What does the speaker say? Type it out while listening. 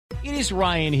It is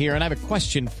Ryan here, and I have a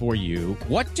question for you.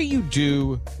 What do you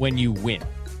do when you win?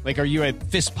 Like, are you a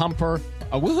fist pumper,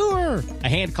 a woo-hooer, a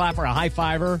hand clapper, a high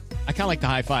fiver? I kind of like the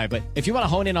high five, but if you want to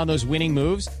hone in on those winning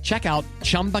moves, check out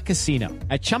Chumba Casino.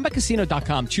 At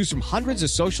ChumbaCasino.com, choose from hundreds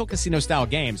of social casino-style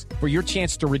games for your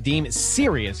chance to redeem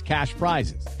serious cash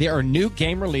prizes. There are new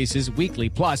game releases weekly,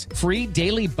 plus free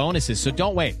daily bonuses. So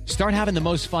don't wait. Start having the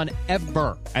most fun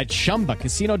ever at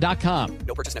ChumbaCasino.com.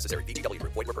 No purchase necessary. VGW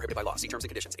Group. Void where prohibited by law. See terms and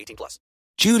conditions. 18+.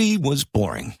 Judy was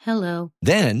boring. Hello.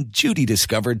 Then Judy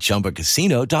discovered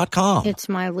ChumbaCasino.com. It's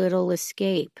my little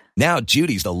escape. Now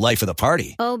Judy's the life of the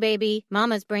party. Oh, baby,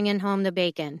 mama's bringing home the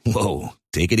bacon. Whoa,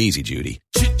 take it easy, Judy.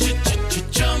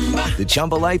 The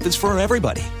Chumba life is for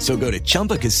everybody. So go to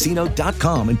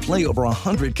ChumbaCasino.com and play over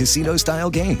 100 casino-style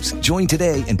games. Join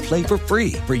today and play for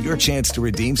free for your chance to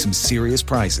redeem some serious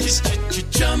prizes.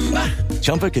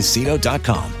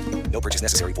 ChumbaCasino.com. No purchase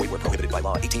necessary. Void where prohibited by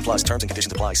law. 18+. Terms and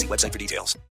conditions apply. See website for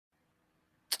details.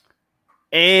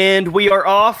 And we are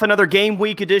off another game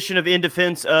week edition of In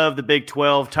Defense of the Big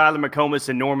 12. Tyler McComas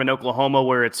in Norman, Oklahoma,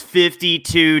 where it's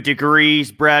 52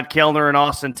 degrees. Brad Kellner in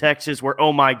Austin, Texas, where,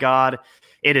 oh my God,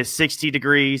 it is 60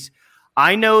 degrees.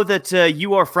 I know that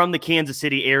you are from the Kansas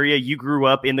City area. You grew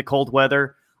up in the cold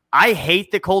weather. I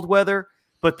hate the cold weather,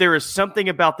 but there is something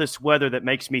about this weather that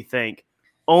makes me think,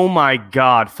 oh my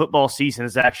God, football season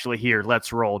is actually here.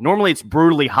 Let's roll. Normally it's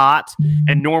brutally hot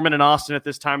in Norman and Austin at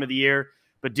this time of the year.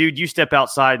 But, dude, you step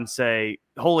outside and say,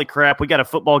 holy crap, we got a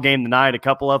football game tonight, a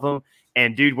couple of them.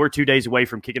 And, dude, we're 2 days away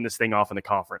from kicking this thing off in the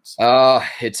conference. Oh,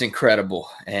 it's incredible.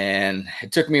 And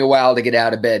it took me a while to get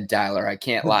out of bed, Tyler. I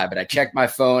can't lie. But I checked my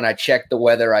phone. I checked the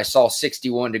weather. I saw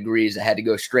 61 degrees. I had to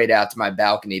go straight out to my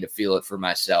balcony to feel it for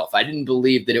myself. I didn't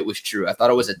believe that it was true. I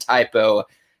thought it was a typo.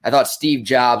 I thought Steve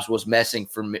Jobs was messing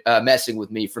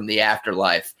with me from the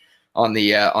afterlife on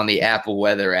the Apple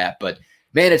Weather app. But,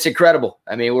 man, it's incredible.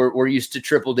 I mean, we're used to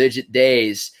triple-digit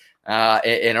days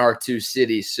in our two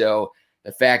cities. So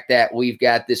the fact that we've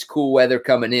got this cool weather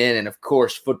coming in and, of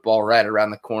course, football right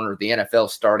around the corner, the NFL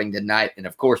starting tonight, and,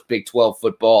 of course, Big 12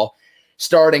 football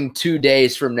starting 2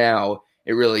 days from now,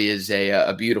 it really is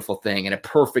a beautiful thing and a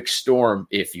perfect storm,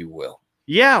 if you will.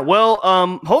 Yeah, well,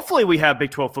 hopefully we have Big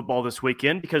 12 football this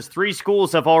weekend because 3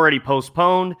 schools have already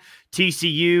postponed.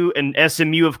 TCU and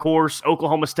SMU, of course,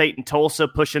 Oklahoma State and Tulsa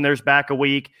pushing theirs back a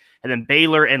week, and then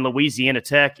Baylor and Louisiana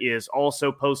Tech is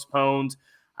also postponed.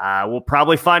 We'll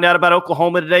probably find out about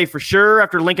Oklahoma today for sure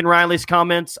after Lincoln Riley's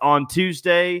comments on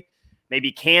Tuesday.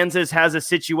 Maybe Kansas has a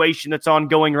situation that's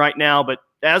ongoing right now, but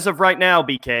as of right now,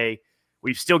 BK,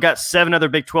 we've still got 7 other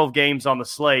Big 12 games on the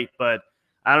slate, but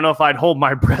I don't know if I'd hold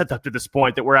my breath up to this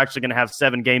point that we're actually going to have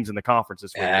 7 games in the conference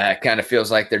this week. It kind of feels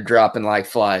like they're dropping like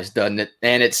flies, doesn't it?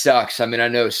 And it sucks. I mean, I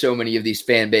know so many of these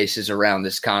fan bases around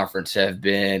this conference have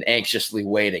been anxiously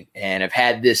waiting and have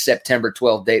had this September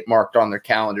 12th date marked on their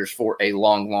calendars for a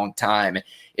long, long time.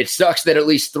 It sucks that at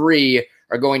least 3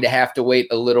 are going to have to wait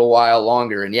a little while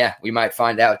longer. And yeah, we might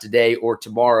find out today or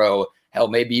tomorrow, hell,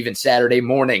 maybe even Saturday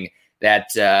morning, that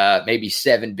maybe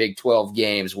 7 Big 12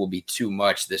 games will be too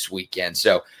much this weekend.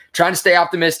 So trying to stay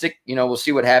optimistic. You know, we'll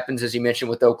see what happens, as you mentioned,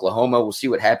 with Oklahoma. We'll see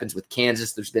what happens with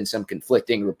Kansas. There's been some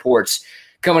conflicting reports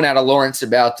coming out of Lawrence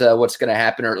about what's going to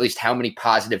happen, or at least how many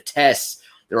positive tests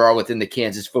there are within the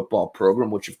Kansas football program,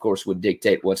 which, of course, would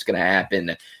dictate what's going to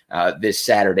happen this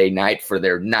Saturday night for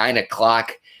their 9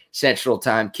 o'clock Central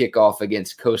Time kickoff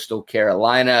against Coastal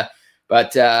Carolina.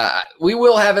 But we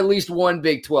will have at least 1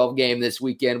 Big 12 game this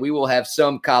weekend. We will have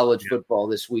some college football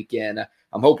this weekend.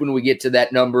 I'm hoping we get to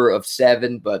that number of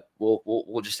 7, but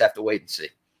we'll just have to wait and see.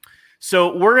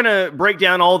 So we're going to break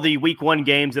down all the Week 1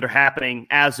 games that are happening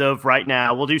as of right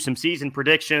now. We'll do some season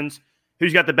predictions.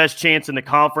 Who's got the best chance in the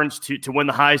conference to win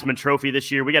the Heisman Trophy this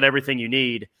year? We got everything you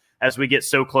need as we get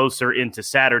so closer into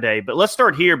Saturday. But let's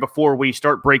start here before we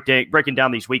start breaking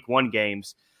down these Week 1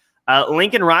 games.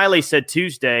 Lincoln Riley said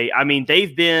Tuesday, I mean,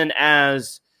 they've been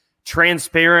as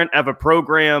transparent of a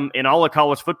program in all of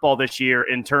college football this year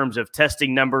in terms of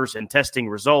testing numbers and testing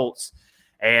results.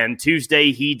 And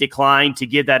Tuesday, he declined to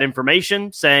give that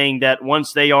information, saying that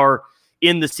once they are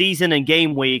in the season and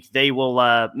game week, they will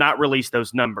not release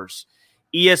those numbers.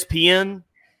 ESPN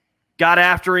got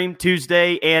after him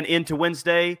Tuesday and into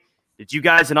Wednesday. Did you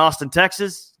guys in Austin,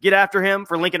 Texas get after him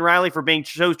for Lincoln Riley for being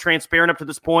so transparent up to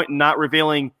this point and not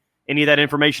revealing any of that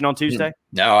information on Tuesday?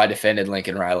 No, I defended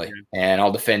Lincoln Riley, and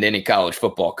I'll defend any college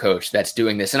football coach that's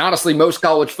doing this. And honestly, most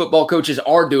college football coaches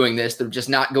are doing this. They're just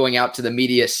not going out to the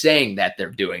media saying that they're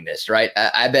doing this, right?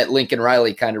 I bet Lincoln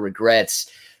Riley kind of regrets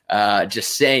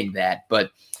just saying that.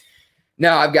 But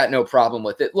no, I've got no problem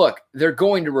with it. Look, they're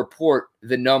going to report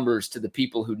the numbers to the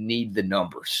people who need the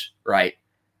numbers, right?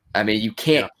 I mean, you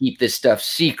can't keep this stuff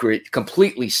secret,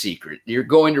 completely secret. You're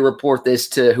going to report this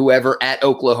to whoever at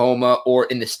Oklahoma or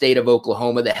in the state of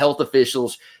Oklahoma, the health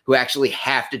officials who actually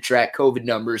have to track COVID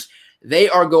numbers. They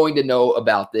are going to know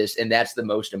about this, and that's the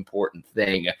most important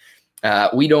thing.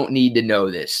 We don't need to know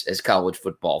this as college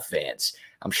football fans.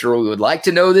 I'm sure we would like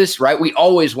to know this, right? We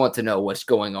always want to know what's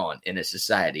going on in a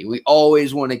society. We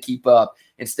always want to keep up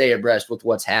and stay abreast with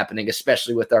what's happening,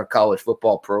 especially with our college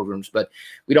football programs, but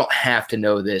we don't have to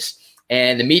know this.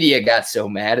 And the media got so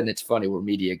mad, and it's funny, we're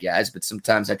media guys, but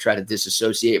sometimes I try to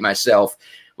disassociate myself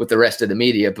with the rest of the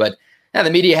media. But now the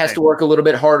media has to work a little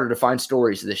bit harder to find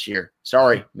stories this year.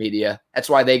 Sorry, media. That's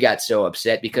why they got so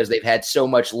upset, because they've had so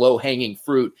much low-hanging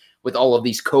fruit with all of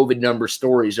these COVID number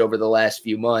stories over the last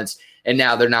few months, and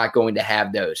now they're not going to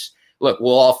have those. Look,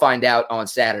 we'll all find out on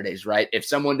Saturdays, right? If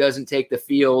someone doesn't take the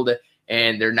field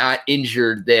and they're not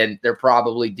injured, then they're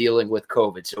probably dealing with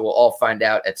COVID. So we'll all find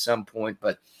out at some point.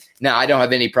 But no, I don't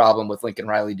have any problem with Lincoln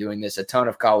Riley doing this. A ton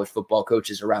of college football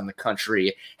coaches around the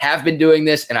country have been doing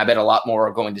this, and I bet a lot more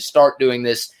are going to start doing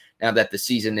this now that the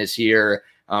season is here.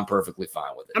 I'm perfectly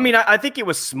fine with it. I mean, I think it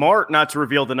was smart not to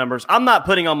reveal the numbers. I'm not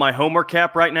putting on my homer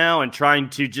cap right now and trying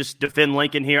to just defend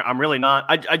Lincoln here. I'm really not.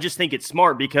 I just think it's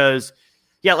smart because,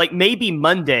 like maybe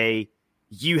Monday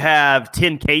you have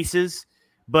 10 cases,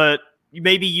 but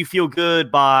maybe you feel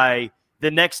good by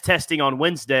the next testing on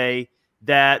Wednesday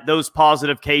that those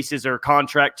positive cases or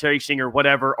contract tracing or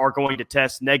whatever are going to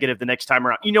test negative the next time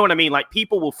around. You know what I mean? Like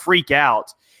people will freak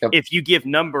out if you give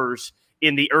numbers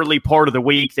in the early part of the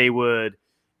week. They would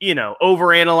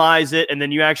overanalyze it, and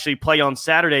then you actually play on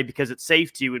Saturday because it's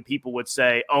safe to you, and people would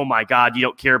say, oh my God, you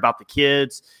don't care about the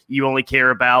kids. You only care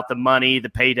about the money, the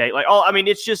payday.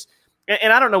 It's just,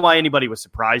 and I don't know why anybody was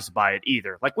surprised by it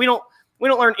either. Like we don't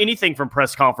learn anything from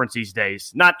press conference these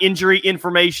days, not injury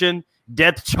information,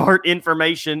 depth chart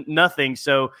information, nothing.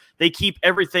 So they keep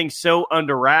everything so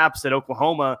under wraps at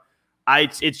Oklahoma.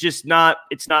 It's not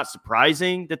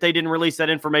surprising that they didn't release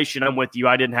that information. I'm with you.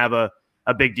 I didn't have a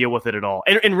big deal with it at all.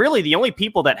 And really the only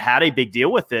people that had a big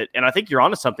deal with it, and I think you're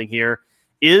onto something here,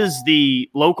 is the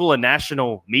local and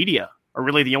national media are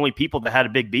really the only people that had a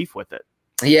big beef with it.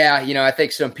 Yeah, I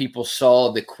think some people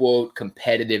saw the, quote,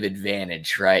 competitive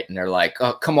advantage, right? And they're like,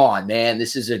 oh, come on, man,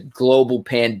 this is a global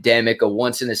pandemic, a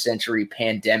once-in-a-century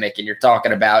pandemic, and you're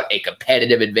talking about a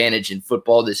competitive advantage in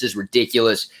football. This is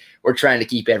ridiculous. We're trying to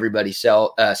keep everybody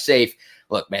safe.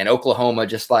 Look, man, Oklahoma,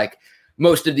 just like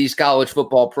most of these college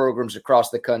football programs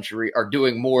across the country, are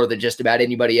doing more than just about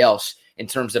anybody else in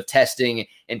terms of testing,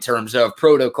 in terms of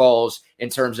protocols, in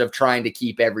terms of trying to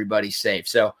keep everybody safe.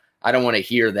 So I don't want to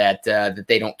hear that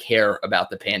they don't care about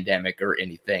the pandemic or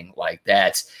anything like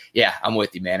that. Yeah, I'm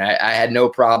with you, man. I had no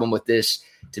problem with this.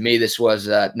 To me, this was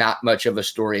not much of a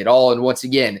story at all. And once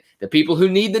again, the people who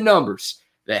need the numbers,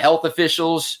 the health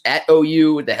officials at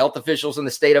OU, the health officials in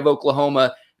the state of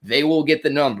Oklahoma, they will get the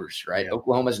numbers, right? Yeah.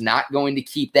 Oklahoma's not going to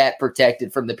keep that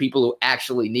protected from the people who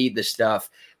actually need the stuff.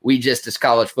 We just, as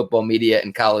college football media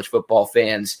and college football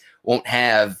fans, won't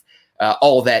have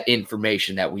all that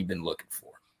information that we've been looking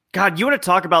for. God, you want to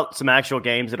talk about some actual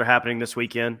games that are happening this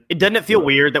weekend? Doesn't it feel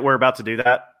weird that we're about to do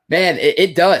that? Man,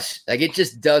 it does. Like, it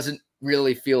just doesn't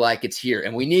really feel like it's here,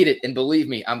 and we need it. And believe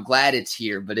me, I'm glad it's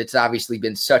here, but it's obviously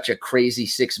been such a crazy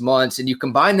 6 months. And you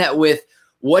combine that with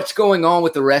what's going on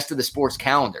with the rest of the sports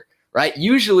calendar, right?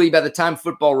 Usually by the time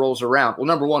football rolls around, well,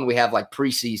 number one, we have like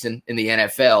preseason in the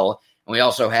NFL, and we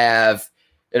also have,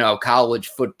 college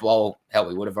football. Hell,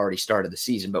 we would have already started the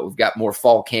season, but we've got more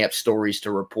fall camp stories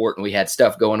to report, and we had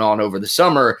stuff going on over the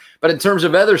summer. But in terms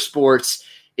of other sports,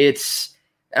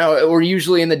 we're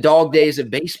usually in the dog days of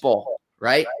baseball,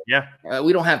 right? Yeah.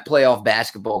 We don't have playoff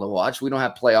basketball to watch. We don't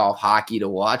have playoff hockey to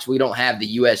watch. We don't have the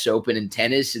U.S. Open in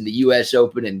tennis and the U.S.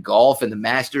 Open in golf and the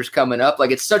Masters coming up.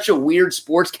 Like, it's such a weird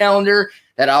sports calendar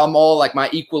that I'm all like, my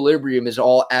equilibrium is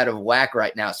all out of whack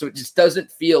right now. So it just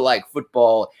doesn't feel like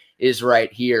football is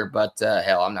right here. But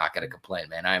hell, I'm not going to complain,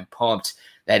 man. I am pumped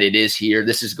that it is here.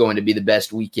 This is going to be the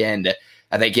best weekend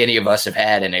I think any of us have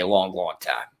had in a long, long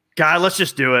time. God, let's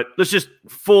just do it. Let's just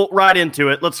full right into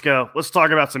it. Let's go. Let's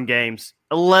talk about some games.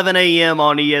 11 a.m.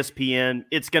 on ESPN.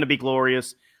 It's going to be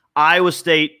glorious. Iowa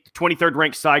State, 23rd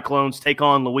ranked Cyclones, take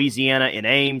on Louisiana in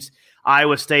Ames.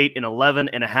 Iowa State, an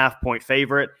 11.5-point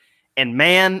favorite. And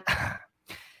man,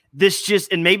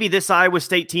 maybe this Iowa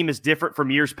State team is different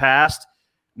from years past.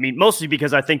 I mean, mostly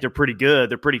because I think they're pretty good.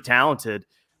 They're pretty talented.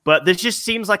 But this just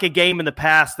seems like a game in the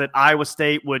past that Iowa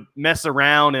State would mess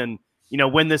around and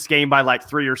win this game by like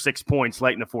 3 or 6 points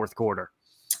late in the fourth quarter.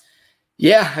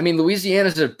 Yeah, I mean,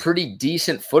 Louisiana's a pretty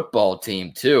decent football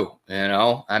team too,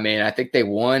 I mean, I think they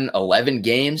won 11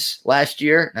 games last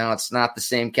year. Now, it's not the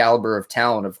same caliber of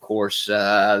talent, of course,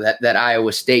 that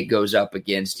Iowa State goes up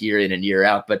against year in and year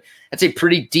out, but that's a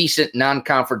pretty decent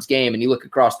non-conference game. And you look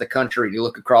across the country and you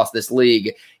look across this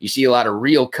league, you see a lot of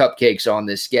real cupcakes on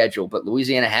this schedule, but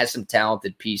Louisiana has some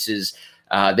talented pieces.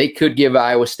 They could give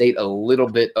Iowa State a little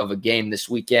bit of a game this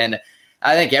weekend.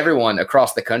 I think everyone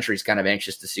across the country is kind of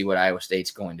anxious to see what Iowa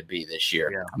State's going to be this year.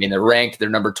 Yeah. I mean, they're ranked,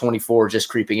 they're number 24, just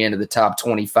creeping into the top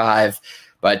 25.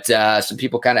 But some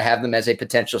people kind of have them as a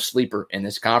potential sleeper in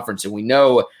this conference. And we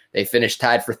know they finished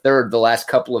tied for third the last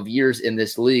couple of years in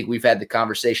this league. We've had the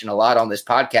conversation a lot on this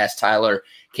podcast, Tyler.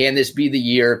 Can this be the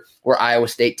year where Iowa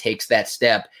State takes that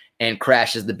step and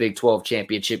crashes the Big 12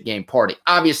 championship game party?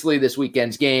 Obviously, this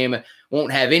weekend's game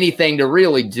won't have anything to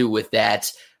really do with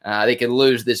that. They could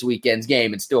lose this weekend's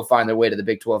game and still find their way to the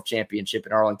Big 12 championship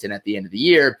in Arlington at the end of the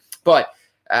year. But,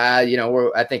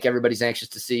 I think everybody's anxious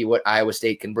to see what Iowa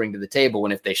State can bring to the table.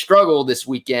 And if they struggle this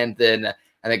weekend, then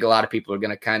I think a lot of people are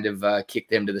going to kind of kick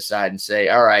them to the side and say,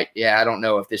 all right, yeah, I don't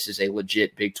know if this is a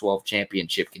legit Big 12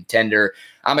 championship contender.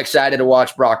 I'm excited to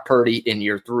watch Brock Purdy in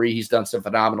year 3. He's done some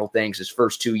phenomenal things his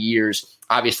first 2 years.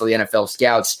 Obviously, NFL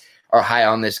scouts are high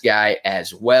on this guy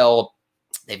as well.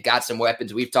 They've got some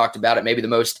weapons. We've talked about it. Maybe the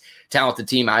most talented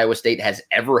team Iowa State has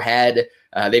ever had.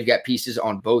 They've got pieces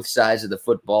on both sides of the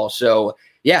football. So,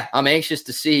 yeah, I'm anxious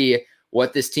to see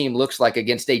what this team looks like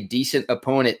against a decent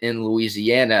opponent in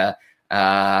Louisiana.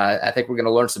 I think we're going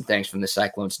to learn some things from the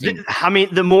Cyclones team. I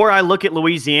mean, the more I look at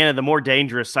Louisiana, the more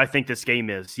dangerous I think this game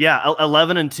is. Yeah,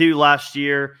 11-2 last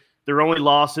year. Their only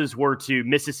losses were to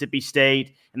Mississippi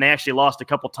State, and they actually lost a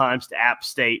couple times to App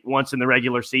State, once in the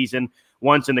regular season,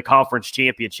 once in the conference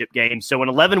championship game. So an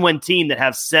 11-win team that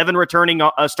has 7 returning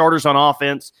starters on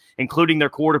offense, including their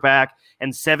quarterback,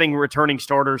 and 7 returning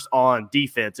starters on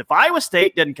defense. If Iowa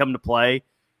State doesn't come to play,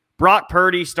 Brock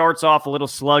Purdy starts off a little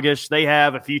sluggish. They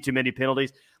have a few too many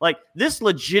penalties. Like, this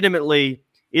legitimately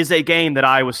is a game that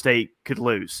Iowa State could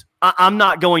lose. I'm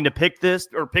not going to pick this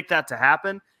or pick that to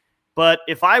happen, but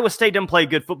if Iowa State doesn't play a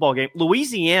good football game,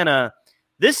 Louisiana,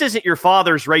 this isn't your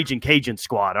father's Raging Cajun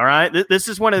squad, all right? This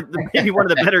is maybe one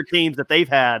of the better teams that they've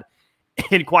had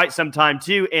in quite some time,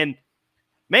 too. And,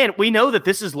 man, we know that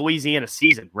this is Louisiana's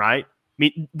season, right? I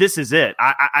mean, this is it.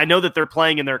 I know that they're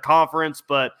playing in their conference,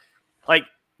 but, like,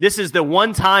 this is the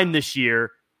one time this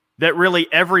year that really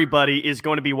everybody is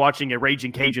going to be watching a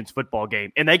Raging Cajuns football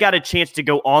game. And they got a chance to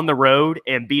go on the road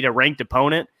and beat a ranked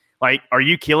opponent. Like, are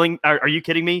you kidding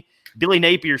me? Billy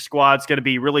Napier's squad's going to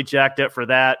be really jacked up for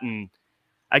that. And,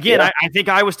 again, yeah. I think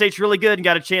Iowa State's really good and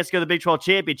got a chance to go to the Big 12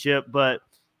 championship, but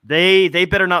they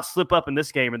better not slip up in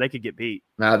this game or they could get beat.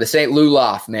 No, the St. Lou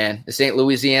Loft, man. The St.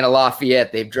 Louisiana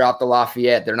Lafayette. They've dropped the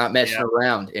Lafayette. They're not messing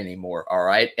around anymore, all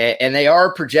right? And they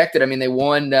are projected. I mean, they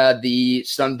won the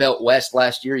Sun Belt West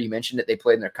last year. You mentioned that they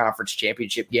played in their conference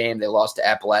championship game. They lost to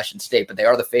Appalachian State, but they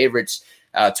are the favorites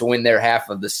to win their half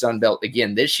of the Sun Belt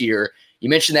again this year. You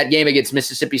mentioned that game against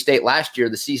Mississippi State last year,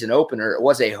 the season opener. It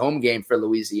was a home game for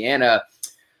Louisiana.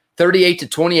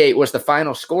 38-28 was the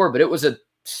final score, but it was a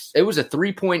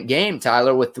 3-point game,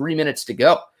 Tyler, with 3 minutes to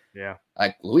go. Yeah.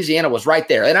 Like, Louisiana was right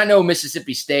there. And I know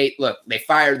Mississippi State, look, they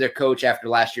fired their coach after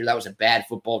last year. That was a bad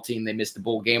football team. They missed the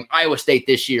bowl game. Iowa State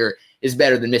this year is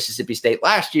better than Mississippi State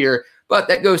last year. But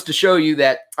that goes to show you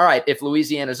that, all right, if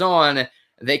Louisiana's on,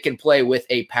 they can play with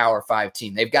a Power 5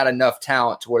 team. They've got enough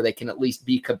talent to where they can at least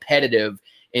be competitive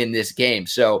in this game.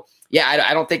 So, yeah,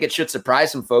 I don't think it should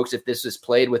surprise some folks if this is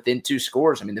played within 2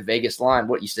 scores. I mean, the Vegas line,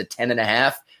 what you said,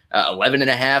 10.5,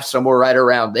 11.5, somewhere right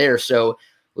around there. So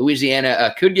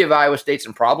Louisiana could give Iowa State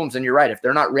some problems. And you're right, if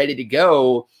they're not ready to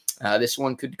go, this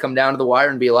one could come down to the wire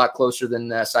and be a lot closer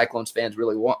than Cyclones fans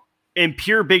really want. In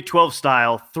pure Big 12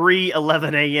 style, 3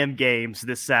 11 a.m. games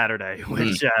this Saturday,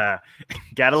 which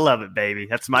gotta love it, baby.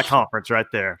 That's my conference right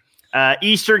there.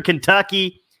 Eastern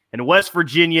Kentucky and West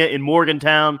Virginia in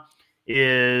Morgantown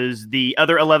is the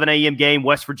other 11 a.m. game.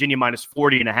 West Virginia minus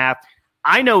 40.5.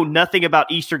 I know nothing about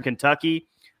Eastern Kentucky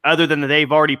other than that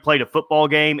they've already played a football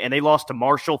game and they lost to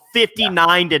Marshall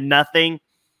 59-0.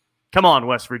 Come on,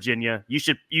 West Virginia. You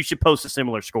should post a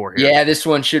similar score here. Yeah, this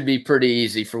one should be pretty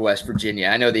easy for West Virginia.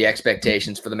 I know the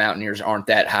expectations for the Mountaineers aren't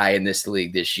that high in this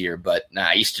league this year, but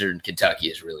Eastern Kentucky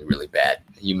is really, really bad.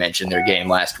 You mentioned their game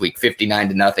last week,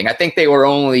 59-0. I think they were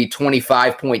only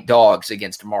 25-point dogs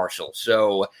against Marshall.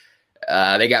 So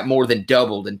they got more than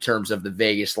doubled in terms of the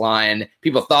Vegas line.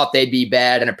 People thought they'd be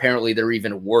bad, and apparently they're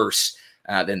even worse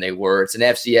than they were. It's an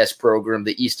FCS program,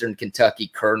 the Eastern Kentucky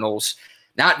Colonels.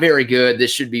 Not very good. This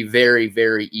should be very,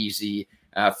 very easy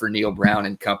for Neil Brown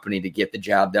and company to get the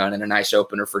job done, and a nice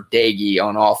opener for Daggy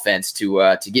on offense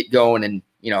to get going and,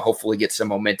 hopefully get some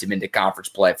momentum into conference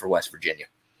play for West Virginia.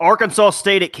 Arkansas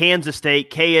State at Kansas State,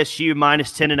 KSU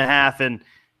minus 10.5, and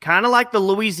kind of like the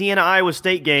Louisiana-Iowa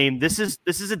State game, this is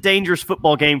a dangerous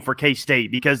football game for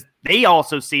K-State because they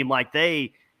also seem like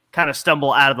they kind of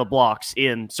stumble out of the blocks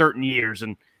in certain years.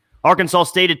 And Arkansas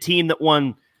State, a team that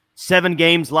won 7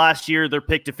 games last year, they're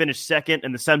picked to finish second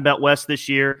in the Sun Belt West this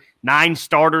year. 9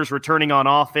 starters returning on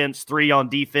offense, 3 on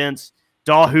defense.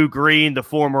 Dahu Green, the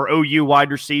former OU wide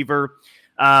receiver,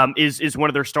 is one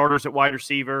of their starters at wide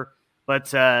receiver.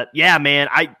 But, man,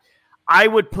 I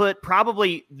would put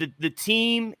probably the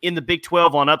team in the Big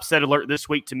 12 on upset alert this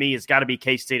week to me has got to be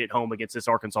K-State at home against this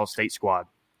Arkansas State squad.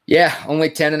 Yeah, only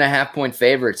 10.5-point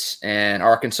favorites, and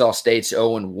Arkansas State's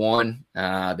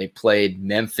 0-1. They played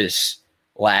Memphis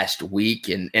last week,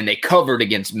 and they covered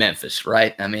against Memphis,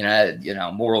 right? I mean,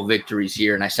 moral victories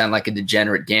here, and I sound like a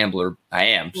degenerate gambler. I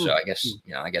am, so I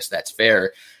guess that's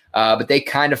fair. But they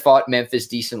kind of fought Memphis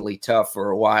decently tough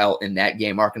for a while in that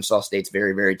game. Arkansas State's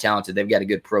very, very talented. They've got a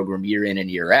good program year in and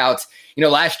year out.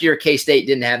 Last year, K-State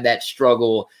didn't have that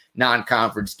struggle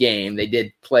non-conference game. They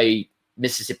did play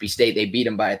Mississippi State. They beat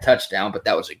them by a touchdown, but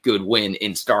that was a good win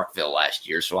in Starkville last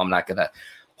year, so I'm not going to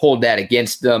hold that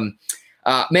against them.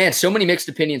 Man, so many mixed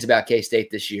opinions about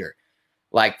K-State this year.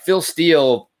 Like, Phil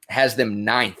Steele has them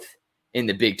 9th in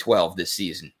the Big 12 this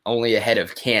season, only ahead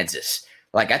of Kansas.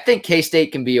 Like, I think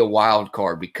K-State can be a wild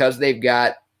card because they've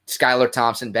got Skylar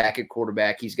Thompson back at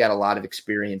quarterback. He's got a lot of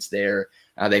experience there.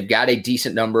 They've got a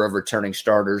decent number of returning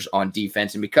starters on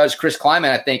defense. And because Chris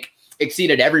Kleiman, I think,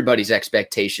 exceeded everybody's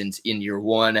expectations in year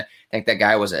one. I think that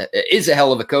guy is a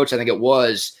hell of a coach. I think it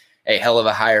was a hell of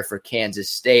a hire for Kansas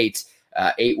State.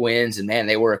 8 wins, and, man,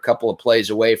 they were a couple of plays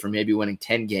away from maybe winning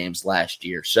 10 games last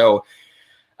year. So,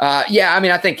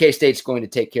 I think K-State's going to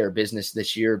take care of business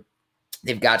this year.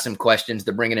 They've got some questions.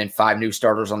 They're bringing in 5 new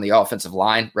starters on the offensive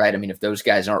line, right? I mean, if those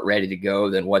guys aren't ready to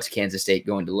go, then what's Kansas State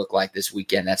going to look like this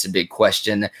weekend? That's a big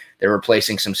question. They're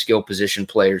replacing some skill position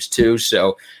players too.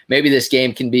 So maybe this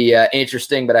game can be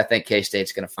interesting, but I think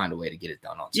K-State's going to find a way to get it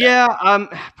done on Saturday. Yeah,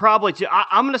 probably too.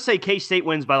 I'm going to say K-State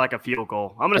wins by like a field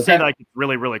goal. I'm going to say like it's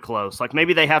really, really close. Like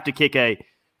maybe they have to kick a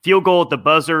field goal at the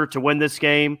buzzer to win this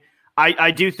game.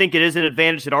 I do think it is an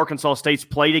advantage that Arkansas State's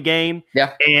played a game.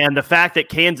 Yeah. And the fact that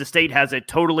Kansas State has a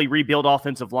totally rebuilt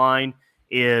offensive line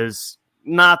is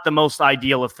not the most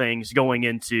ideal of things going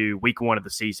into week 1 of the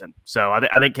season. So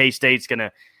I think K-State's going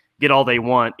to get all they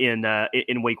want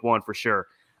in week 1 for sure.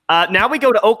 Now we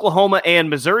go to Oklahoma and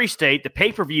Missouri State, the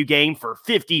pay-per-view game for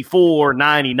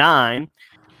 $54.99.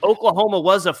 Oklahoma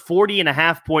was a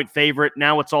 40.5-point favorite.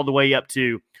 Now it's all the way up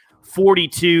to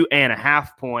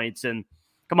 42.5 points. And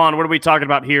come on, what are we talking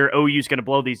about here? OU's going to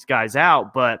blow these guys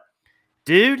out. But,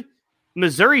 dude,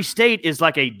 Missouri State is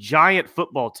like a giant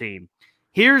football team.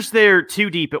 Here's their 2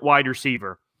 deep at wide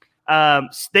receiver.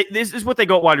 This is what they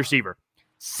go at wide receiver.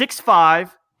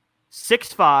 6'5",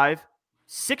 6'5",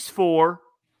 6'4",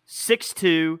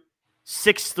 6'2",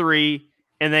 6'3",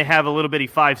 and they have a little bitty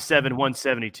 5'7",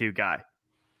 172 guy.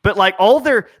 But, like,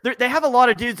 they have a lot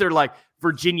of dudes that are like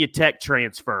Virginia Tech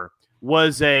transfer.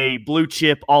 Was a blue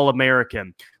chip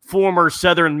All-American, former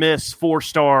Southern Miss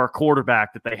 4-star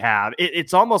quarterback that they have.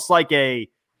 It's almost like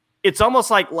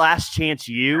Last Chance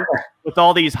U with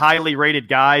all these highly rated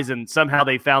guys, and somehow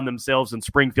they found themselves in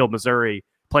Springfield, Missouri,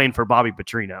 playing for Bobby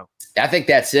Petrino. I think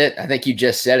that's it. I think you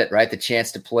just said it, right? The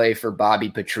chance to play for Bobby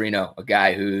Petrino, a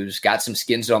guy who's got some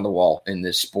skins on the wall in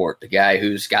this sport, a guy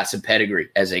who's got some pedigree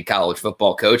as a college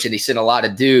football coach, and he sent a lot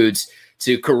of dudes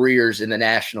to careers in the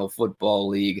National Football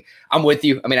League. I'm with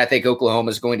you. I mean, I think Oklahoma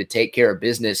is going to take care of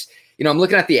business. I'm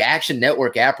looking at the Action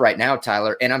Network app right now,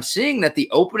 Tyler, and I'm seeing that the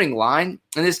opening line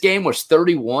in this game was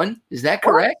 31. Is that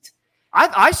correct?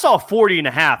 I saw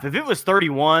 40.5. If it was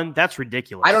 31, that's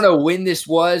ridiculous. I don't know when this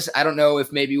was. I don't know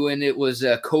if maybe when it was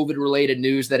COVID-related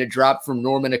news that had dropped from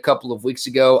Norman a couple of weeks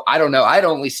ago. I don't know. I'd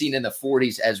only seen in the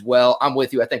 40s as well. I'm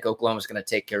with you. I think Oklahoma's going to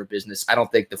take care of business. I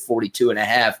don't think the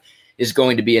 42.5 is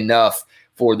going to be enough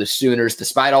for the Sooners,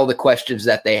 despite all the questions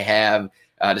that they have,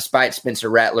 despite Spencer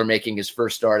Rattler making his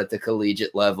first start at the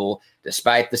collegiate level,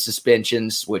 despite the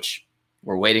suspensions, which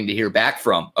we're waiting to hear back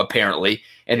from, apparently.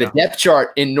 And the depth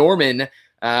chart in Norman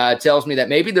tells me that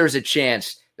maybe there's a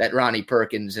chance that Ronnie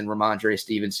Perkins and Ramondre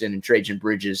Stevenson and Trajan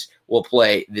Bridges will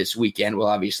play this weekend. We'll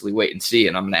obviously wait and see,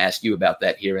 and I'm going to ask you about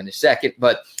that here in a second.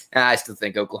 But I still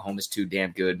think Oklahoma's too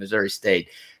damn good. Missouri State,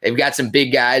 they've got some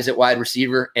big guys at wide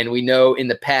receiver, and we know in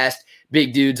the past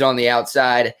big dudes on the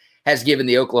outside has given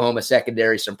the Oklahoma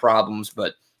secondary some problems,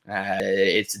 but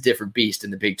it's a different beast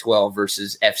in the Big 12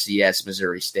 versus FCS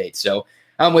Missouri State. So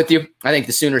I'm with you. I think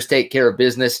the Sooners take care of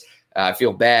business. I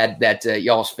feel bad that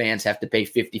y'all's fans have to pay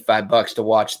 $55 to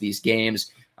watch these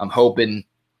games. I'm hoping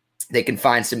they can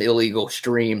find some illegal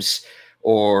streams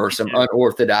or some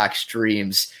unorthodox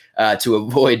streams to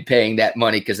avoid paying that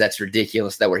money, because that's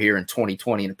ridiculous that we're here in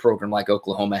 2020 and a program like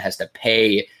Oklahoma has to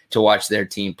pay to watch their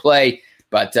team play.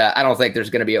 But I don't think there's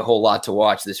going to be a whole lot to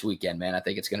watch this weekend, man. I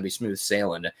think it's going to be smooth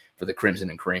sailing for the Crimson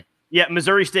and Cream. Yeah,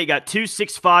 Missouri State got 2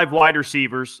 6'5" wide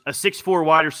receivers, a 6'4"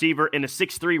 wide receiver, and a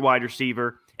 6'3" wide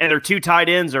receiver. And their 2 tight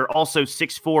ends are also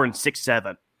 6'4" and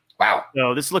 6'7". Wow.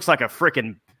 So this looks like a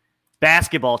freaking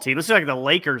basketball team. This is like the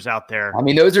Lakers out there. I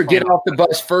mean, those are get off the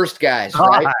bus first guys,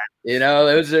 right? You know,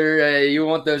 those are you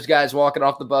want those guys walking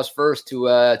off the bus first to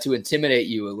intimidate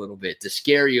you a little bit, to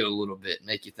scare you a little bit,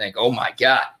 make you think, oh my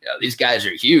God, these guys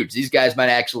are huge. These guys might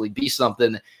actually be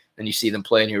something. Then you see them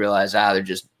play and you realize, they're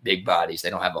just big bodies. They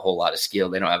don't have a whole lot of skill.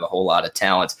 They don't have a whole lot of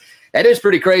talent. That is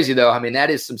pretty crazy, though. I mean, that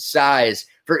is some size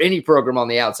for any program on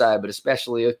the outside, but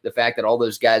especially the fact that all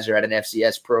those guys are at an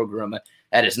FCS program.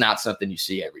 That is not something you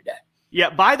see every day. Yeah,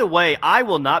 by the way, I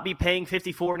will not be paying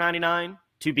 $54.99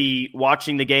 to be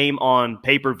watching the game on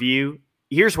pay-per-view.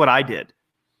 Here's what I did.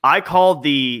 I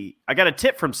got a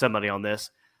tip from somebody on this.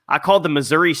 I called the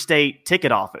Missouri State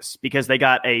ticket office because they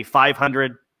got a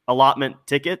 500 allotment of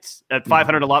tickets,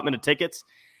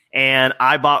 and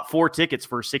I bought 4 tickets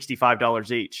for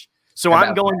 $65 each. So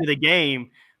I'm going to the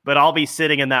game, but I'll be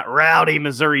sitting in that rowdy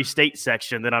Missouri State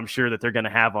section that I'm sure that they're going to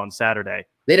have on Saturday.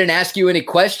 They didn't ask you any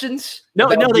questions? No,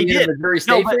 they did.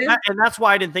 And that's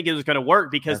why I didn't think it was going to work,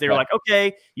 because they were like,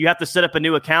 okay, you have to set up a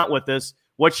new account with us.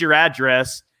 What's your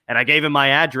address? And I gave him my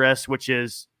address, which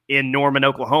is in Norman,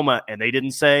 Oklahoma, and they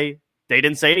didn't say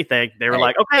anything. They were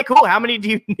like, okay, cool. How many do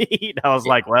you need? I was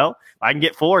like, well, I can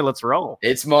get 4. Let's roll.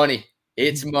 It's money.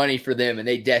 It's money for them, and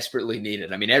they desperately need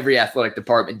it. I mean, every athletic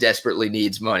department desperately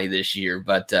needs money this year,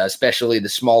 but especially the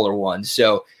smaller ones.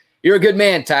 So you're a good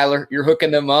man, Tyler. You're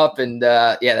hooking them up, and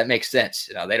that makes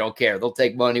sense. They don't care. They'll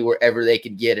take money wherever they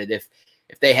can get it. If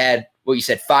they had, well, you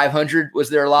said 500 was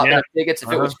their allotment of tickets.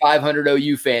 If it was 500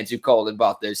 OU fans who called and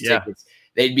bought those tickets,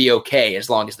 they'd be okay as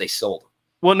long as they sold them.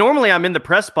 Well, normally I'm in the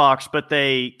press box, but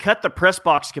they cut the press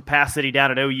box capacity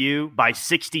down at OU by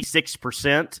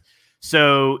 66%.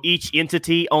 So each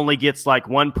entity only gets like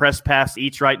 1 press pass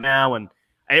each right now, and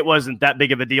it wasn't that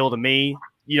big of a deal to me,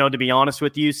 to be honest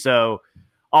with you. So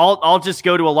I'll just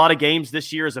go to a lot of games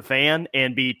this year as a fan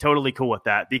and be totally cool with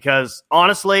that, because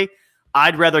honestly,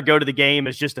 I'd rather go to the game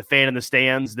as just a fan in the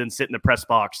stands than sit in the press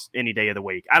box any day of the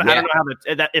week. I don't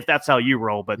know if that's how you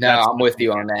roll, but I'm with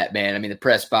you on that, man. I mean, the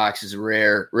press box is a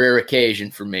rare occasion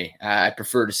for me. I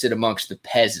prefer to sit amongst the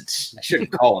peasants. I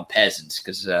shouldn't call them peasants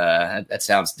because that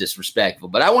sounds disrespectful,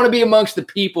 but I want to be amongst the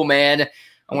people, man.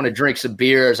 I want to drink some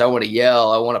beers. I want to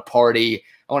yell. I want to party.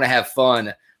 I want to have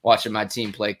fun watching my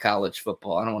team play college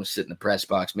football. I don't want to sit in the press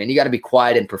box, man. You got to be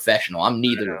quiet and professional. I'm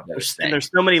neither of those things. And there's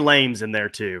so many lames in there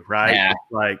too, right?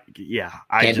 Yeah.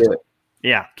 Can't do it.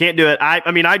 Yeah, can't do it.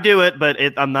 I mean, I do it, but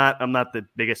I'm not the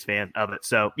biggest fan of it.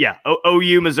 So yeah,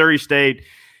 OU, Missouri State.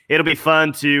 It'll be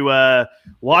fun to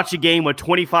watch a game with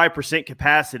 25%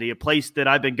 capacity, a place that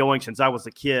I've been going since I was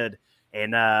a kid.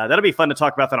 And that'll be fun to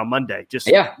talk about that on Monday.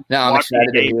 I'm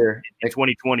excited to hear.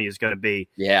 2020 is going to be.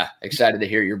 Yeah, excited to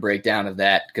hear your breakdown of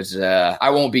that, because I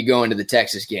won't be going to the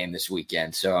Texas game this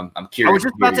weekend, so I'm curious. I was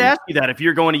just about to ask you that, if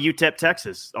you're going to UTEP,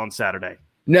 Texas on Saturday.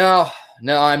 No,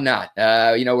 I'm not.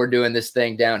 We're doing this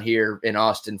thing down here in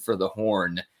Austin for the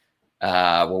Horn,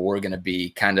 where we're going to be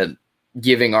kind of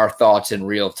giving our thoughts in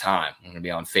real time. I'm going to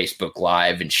be on Facebook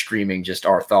Live and streaming just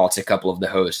our thoughts. A couple of the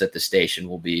hosts at the station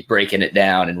will be breaking it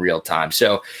down in real time.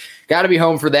 So got to be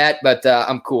home for that, but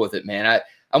I'm cool with it, man.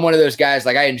 I'm one of those guys,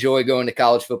 like, I enjoy going to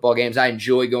college football games. I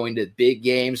enjoy going to big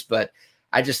games, but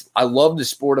I love the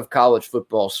sport of college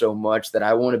football so much that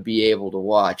I want to be able to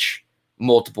watch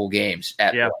multiple games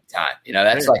at one time.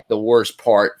 That's like the worst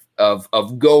part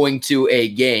of going to a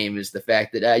game, is the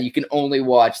fact that you can only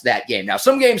watch that game. Now,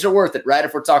 some games are worth it, right?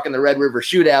 If we're talking the Red River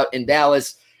Shootout in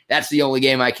Dallas, that's the only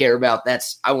game I care about.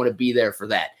 I want to be there for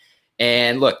that.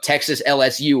 And look, Texas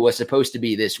LSU was supposed to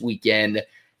be this weekend.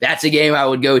 That's a game I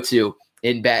would go to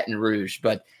in Baton Rouge.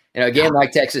 But a game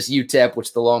like Texas UTEP,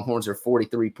 which the Longhorns are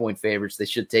 43-point favorites, they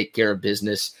should take care of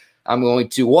business. I'm going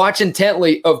to watch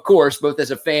intently, of course, both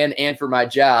as a fan and for my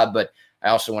job, but I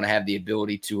also want to have the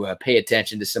ability to pay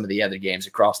attention to some of the other games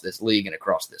across this league and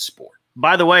across this sport.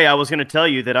 By the way, I was going to tell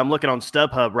you that I'm looking on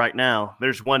StubHub right now.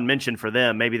 There's one mention for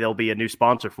them. Maybe they'll be a new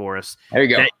sponsor for us. There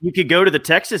you go. You could go to the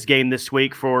Texas game this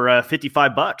week for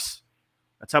 $55.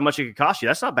 That's how much it could cost you.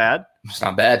 That's not bad. It's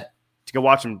not bad. to go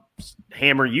watch them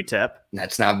hammer UTEP.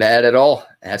 That's not bad at all.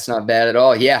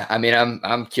 Yeah, I mean,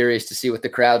 I'm curious to see what the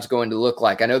crowd's going to look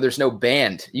like. I know there's no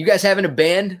band. You guys having a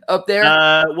band up there?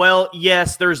 Well,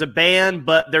 yes, there's a band,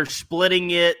 but they're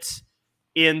splitting it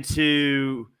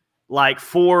into like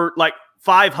 5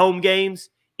 home games.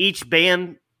 Each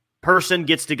band person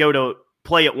gets to go to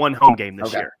play at one home game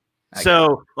this year.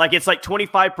 So like it's like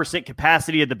 25%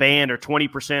 capacity of the band or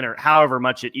 20% or however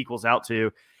much it equals out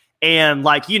to. And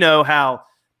like, you know how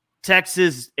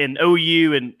Texas and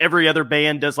OU and every other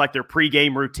band does like their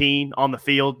pregame routine on the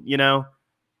field, you know,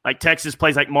 like Texas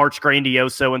plays like March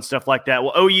Grandioso and stuff like that.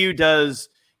 Well, OU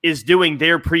is doing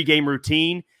their pregame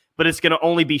routine, but it's going to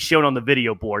only be shown on the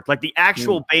video board. Like the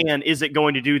actual band isn't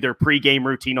going to do their pregame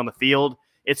routine on the field.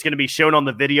 It's going to be shown on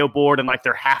the video board, and like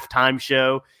their halftime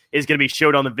show is going to be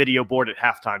showed on the video board at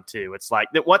halftime too. It's like,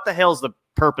 what the hell's the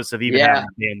purpose of even having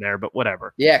a band there? But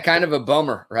whatever. Yeah, kind of a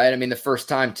bummer, right? I mean, the first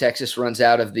time Texas runs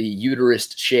out of the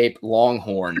uterus-shaped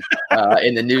Longhorn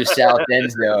in the new South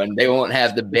End zone, they won't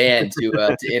have the band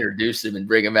to introduce them and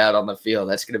bring them out on the field.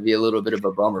 That's going to be a little bit of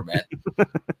a bummer, man.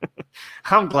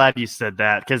 I'm glad you said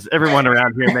that because everyone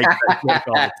around here makes that joke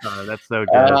all the time. That's so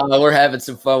good. We're having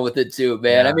some fun with it too,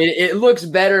 man. Yeah. I mean, it looks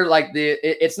better. Like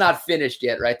it's not finished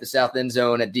yet, right? The South End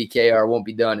Zone at DKR won't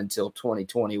be done until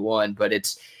 2021, but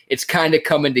it's kind of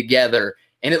coming together,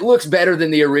 and it looks better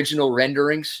than the original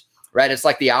renderings, right? It's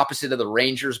like the opposite of the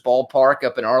Rangers ballpark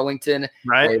up in Arlington,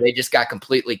 right? Where they just got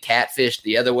completely catfished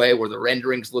the other way, where the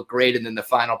renderings look great and then the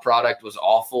final product was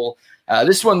awful.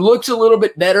 This one looks a little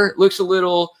bit better. It looks a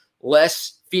little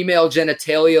less female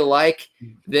genitalia like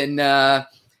than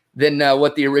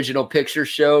what the original picture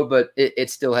showed, but it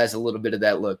still has a little bit of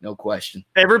that look, no question.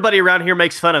 Everybody around here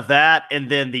makes fun of that, and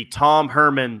then the Tom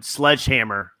Herman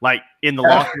sledgehammer, like in the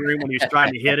locker room when he was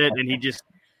trying to hit it, and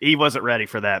he wasn't ready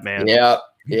for that, man. Yeah.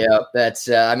 That's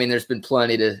I mean, there's been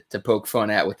plenty to poke fun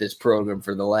at with this program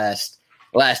for the last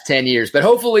 10 years, but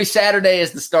hopefully Saturday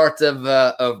is the start of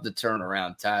the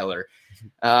turnaround, Tyler.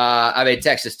 I mean,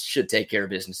 Texas should take care of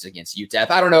business against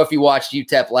UTEP. I don't know if you watched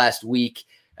UTEP last week.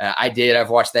 I did. I've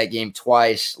watched that game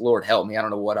twice. Lord help me. I don't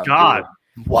know what I'm doing.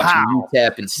 Watching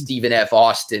UTEP and Stephen F.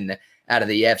 Austin out of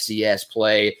the FCS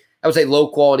play. That was a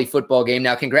low-quality football game.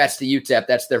 Now, congrats to UTEP.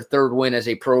 That's their third win as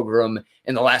a program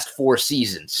in the last 4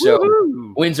 seasons. So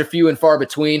wins are few and far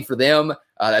between for them.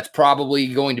 That's probably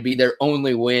going to be their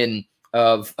only win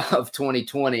of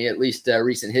 2020. At least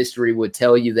recent history would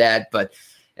tell you that. But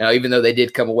even though they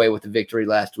did come away with the victory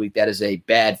last week, that is a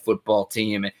bad football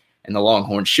team, and the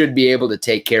Longhorns should be able to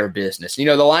take care of business.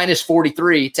 The line is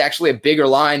 43. It's actually a bigger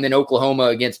line than Oklahoma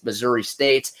against Missouri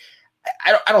State.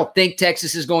 I don't think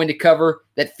Texas is going to cover.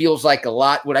 That feels like a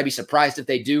lot. Would I be surprised if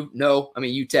they do? No. I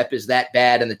mean, UTEP is that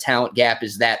bad, and the talent gap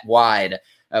is that wide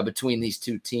between these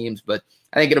two teams. But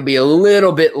I think it'll be a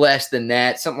little bit less than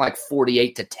that. Something like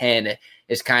 48-10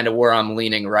 is kind of where I'm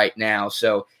leaning right now.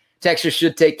 So Texas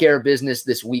should take care of business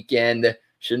this weekend.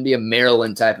 Shouldn't be a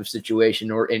Maryland type of situation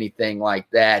or anything like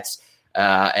that.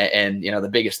 And the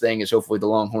biggest thing is hopefully the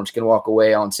Longhorns can walk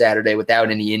away on Saturday without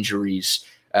any injuries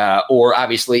or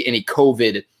obviously any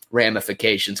COVID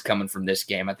ramifications coming from this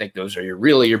game. I think those are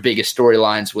your biggest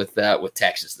storylines with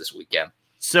Texas this weekend.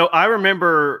 So I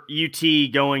remember UT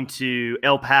going to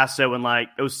El Paso in like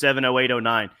 07, 08,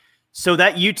 09. So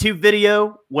that YouTube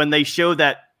video, when they show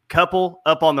that couple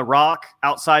up on the rock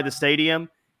outside the stadium,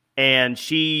 and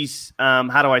she's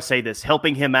how do I say this,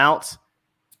 helping him out,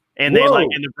 and they like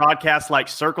in the broadcast like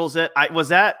circles it.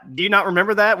 Do you not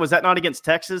remember that? Was that not against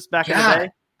Texas back in the day?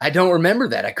 I don't remember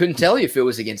that. I couldn't tell you if it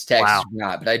was against Texas or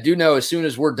not, but I do know as soon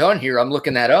as we're done here, I'm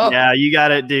looking that up. Yeah, you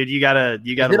got it, dude. You got to Is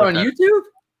it on YouTube?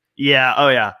 Yeah. Oh,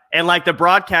 yeah. And like the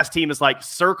broadcast team is like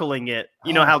circling it.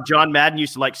 You know how John Madden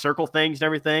used to like circle things and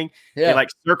everything? Yeah. They like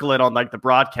circle it on like the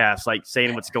broadcast, like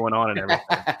saying what's going on and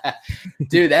everything.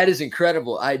 Dude, that is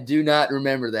incredible. I do not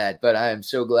remember that, but I am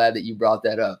so glad that you brought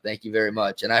that up. Thank you very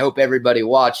much. And I hope everybody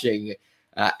watching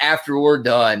after we're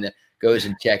done goes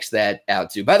and checks that out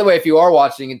too. By the way, if you are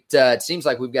watching, it seems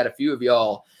like we've got a few of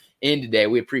y'all in today.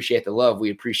 We appreciate the love.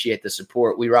 We appreciate the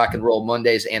support. We rock and roll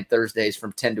Mondays and Thursdays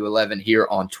from 10 to 11 here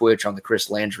on Twitch on the Chris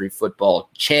Landry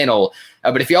Football Channel.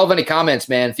 But if y'all have any comments,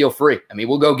 man, feel free. I mean,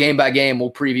 we'll go game by game.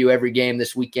 We'll preview every game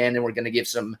this weekend, and we're going to give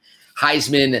some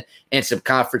Heisman and some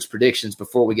conference predictions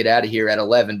before we get out of here at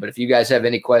 11. But if you guys have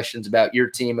any questions about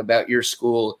your team, about your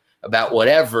school, about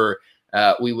whatever,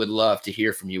 we would love to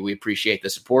hear from you. We appreciate the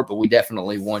support, but we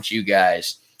definitely want you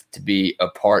guys to be a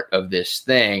part of this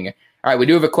thing. All right, we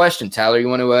do have a question, Tyler. You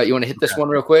want to hit this one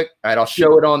real quick? All right, I'll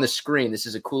show it on the screen. This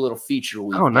is a cool little feature.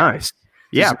 Nice.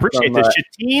 Yeah, appreciate this. Should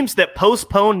teams that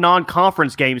postpone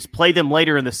non-conference games play them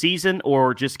later in the season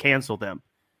or just cancel them?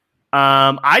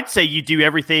 I'd say you do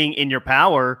everything in your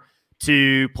power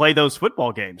to play those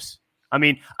football games. I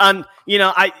mean,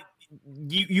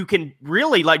 you can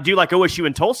really do like OSU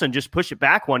and Tulsa and just push it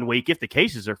back 1 week if the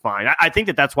cases are fine. I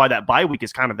think that's why that bye week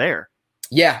is kind of there.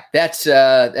 Yeah, that's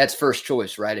first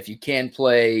choice, right? If you can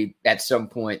play at some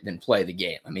point, then play the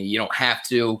game. I mean, you don't have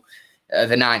to.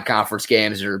 The non-conference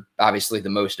games are obviously the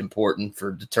most important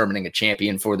for determining a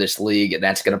champion for this league, and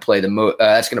that's going to play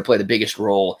the biggest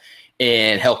role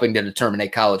in helping to determine a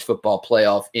college football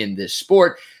playoff in this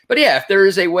sport. But yeah, if there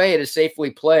is a way to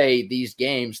safely play these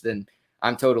games, then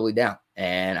I'm totally down.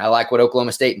 And I like what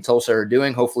Oklahoma State and Tulsa are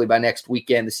doing. Hopefully by next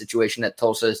weekend, the situation that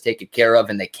Tulsa is taken care of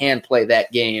and they can play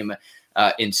that game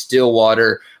in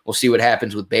Stillwater. We'll see what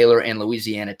happens with Baylor and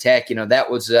Louisiana Tech. That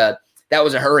was a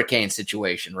hurricane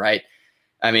situation, right?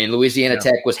 I mean, Louisiana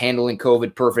Tech was handling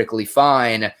COVID perfectly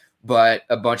fine, but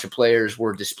a bunch of players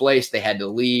were displaced. They had to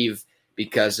leave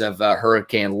because of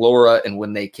Hurricane Laura. And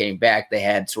when they came back, they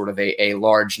had sort of a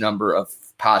large number of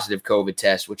positive COVID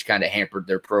tests, which kind of hampered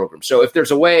their program. So if there's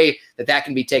a way that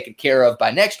can be taken care of by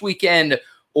next weekend,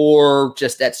 or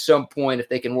just at some point, if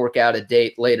they can work out a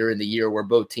date later in the year where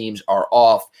both teams are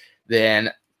off,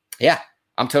 then yeah,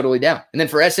 I'm totally down. And then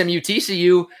for SMU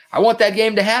TCU, I want that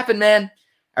game to happen, man.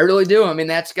 I really do. I mean,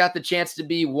 that's got the chance to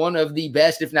be one of the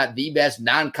best, if not the best,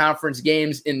 non-conference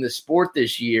games in the sport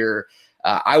this year.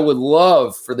 I would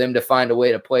love for them to find a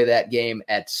way to play that game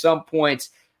at some point.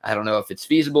 I don't know if it's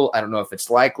feasible. I don't know if it's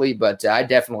likely, but I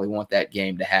definitely want that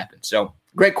game to happen. So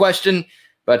great question,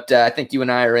 but I think you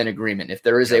and I are in agreement. If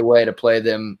there is a way to play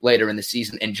them later in the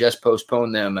season and just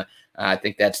postpone them, I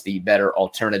think that's the better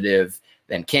alternative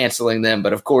than canceling them.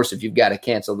 But of course, if you've got to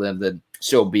cancel them, then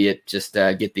so be it. Just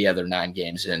get the other 9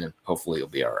 games in, and hopefully you'll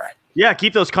be all right. Yeah,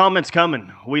 keep those comments coming.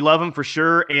 We love them for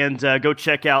sure. And go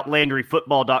check out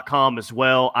LandryFootball.com as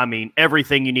well. I mean,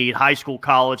 everything you need, high school,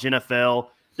 college, NFL,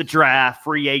 the draft,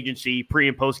 free agency, pre-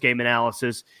 and post-game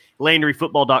analysis.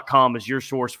 LandryFootball.com is your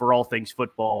source for all things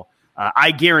football.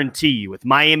 I guarantee you, with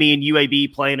Miami and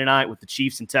UAB playing tonight, with the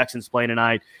Chiefs and Texans playing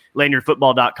tonight,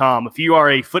 LandryFootball.com, if you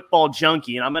are a football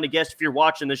junkie, and I'm going to guess if you're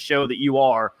watching this show that you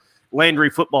are,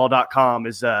 LandryFootball.com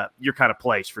is your kind of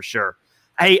place for sure.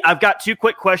 Hey, I've got 2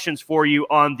 quick questions for you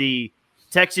on the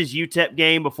Texas UTEP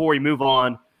game before we move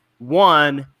on.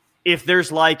 One, if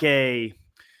there's like in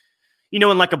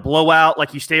like a blowout,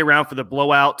 like you stay around for the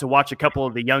blowout to watch a couple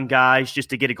of the young guys just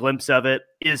to get a glimpse of it,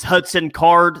 is Hudson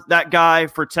Card that guy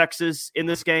for Texas in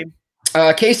this game?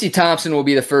 Casey Thompson will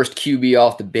be the first QB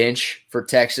off the bench for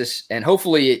Texas, and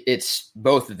hopefully it's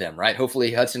both of them, right?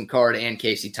 Hopefully Hudson Card and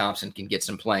Casey Thompson can get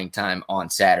some playing time on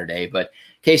Saturday. But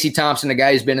Casey Thompson, a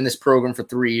guy who's been in this program for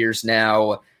 3 years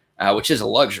now, which is a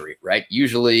luxury, right?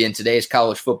 Usually in today's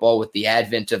college football, with the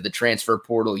advent of the transfer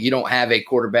portal, you don't have a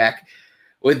quarterback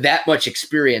with that much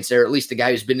experience, or at least a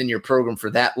guy who's been in your program for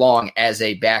that long as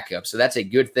a backup. So that's a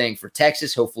good thing for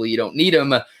Texas. Hopefully you don't need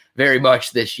him very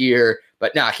much this year.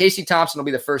 But Casey Thompson will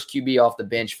be the first QB off the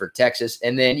bench for Texas.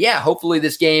 And then, hopefully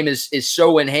this game is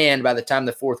so in hand by the time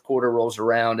the fourth quarter rolls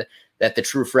around that the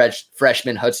true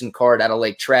freshman Hudson Card out of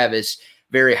Lake Travis,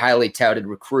 very highly touted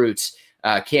recruits,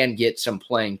 can get some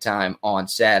playing time on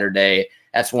Saturday.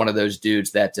 That's one of those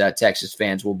dudes that Texas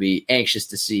fans will be anxious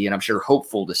to see, and I'm sure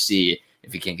hopeful to see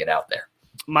if he can get out there.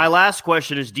 My last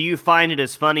question is, do you find it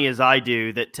as funny as I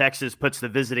do that Texas puts the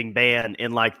visiting band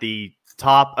in like the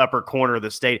top upper corner of the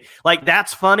state? Like,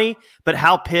 that's funny, but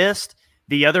how pissed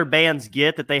the other bands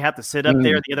get that they have to sit up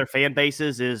there, the other fan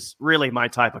bases, is really my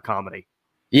type of comedy.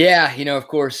 Yeah, of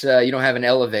course, you don't have an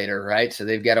elevator, right? So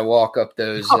they've got to walk up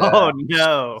those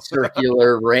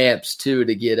circular ramps too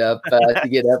to get up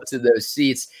to those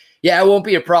seats. Yeah, it won't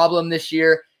be a problem this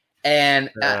year. And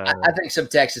I think some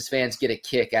Texas fans get a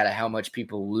kick out of how much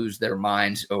people lose their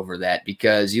minds over that,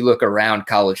 because you look around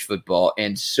college football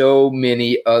and so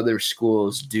many other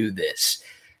schools do this.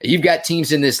 You've got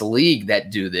teams in this league that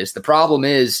do this. The problem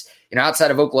is, outside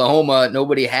of Oklahoma,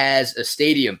 nobody has a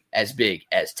stadium as big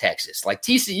as Texas. Like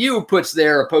TCU puts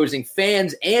their opposing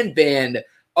fans and band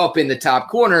up in the top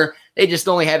corner. They just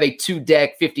only have a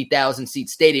 2-deck, 50,000 seat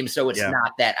stadium, so it's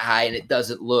not that high and it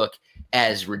doesn't look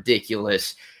as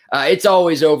ridiculous. It's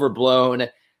always overblown.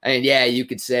 And you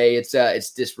could say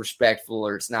it's disrespectful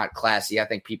or it's not classy. I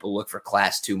think people look for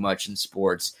class too much in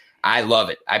sports. I love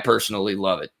it. I personally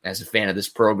love it as a fan of this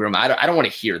program. I don't want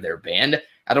to hear their band.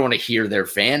 I don't want to hear their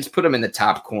fans. Put them in the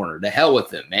top corner. The hell with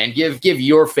them, man. Give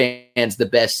your fans the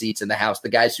best seats in the house, the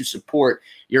guys who support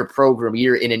your program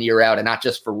year in and year out, and not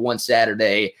just for one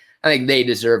Saturday. I think they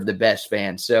deserve the best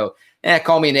fans. So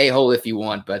call me an a-hole if you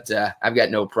want, but I've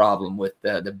got no problem with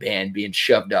the band being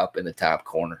shoved up in the top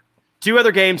corner. Two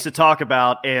other games to talk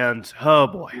about, and oh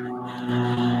boy.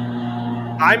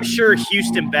 I'm sure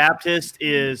Houston Baptist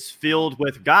is filled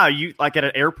with you like at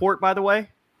an airport, by the way?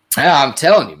 Yeah, I'm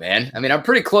telling you, man. I mean, I'm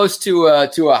pretty close to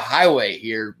a highway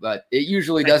here, but it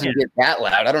usually doesn't get that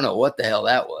loud. I don't know what the hell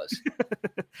that was.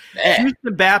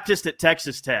 Houston Baptist at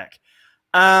Texas Tech.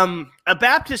 A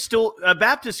Baptist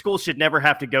school should never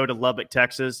have to go to Lubbock,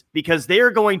 Texas, because they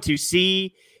are going to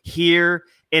see, hear,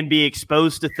 and be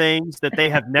exposed to things that they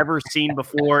have never seen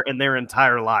before in their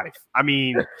entire life. I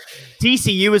mean,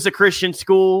 TCU is a Christian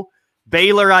school.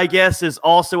 Baylor, I guess, is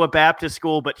also a Baptist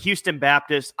school, but Houston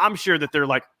Baptist, I'm sure that they're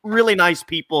like really nice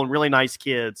people and really nice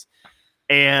kids.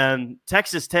 And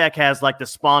Texas Tech has like the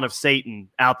spawn of Satan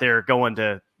out there going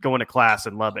to class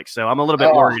in Lubbock. So I'm a little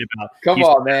bit worried about. Come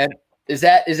Houston on, man. Is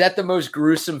that the most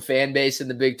gruesome fan base in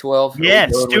the Big 12? Yeah,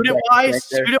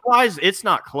 student-wise, it's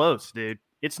not close, dude.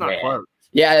 It's not close.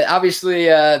 Yeah, obviously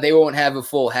they won't have a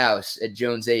full house at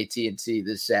Jones AT&T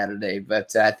this Saturday,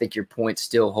 but I think your point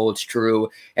still holds true.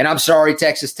 And I'm sorry,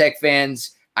 Texas Tech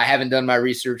fans, I haven't done my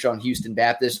research on Houston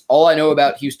Baptist. All I know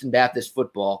about Houston Baptist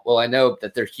football, well, I know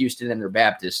that they're Houston and they're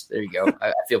Baptist. There you go.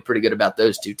 I feel pretty good about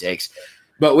those two takes.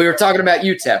 But we were talking about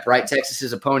UTEP, right?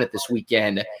 Texas's opponent this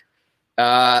weekend.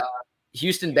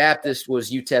 Houston Baptist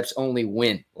was UTEP's only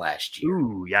win last year.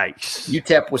 Ooh, yikes.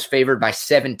 UTEP was favored by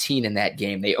 17 in that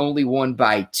game. They only won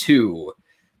by 2.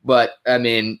 But, I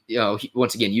mean,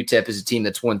 once again, UTEP is a team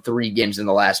that's won 3 games in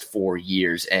the last 4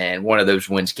 years, and one of those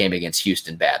wins came against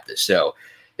Houston Baptist. So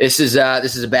this is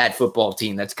a bad football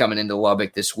team that's coming into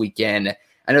Lubbock this weekend.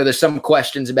 I know there's some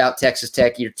questions about Texas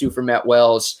Tech, year 2 for Matt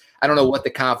Wells. I don't know what the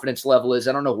confidence level is.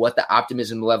 I don't know what the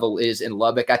optimism level is in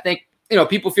Lubbock. I think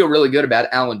people feel really good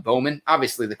about Alan Bowman.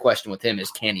 Obviously, the question with him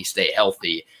is, can he stay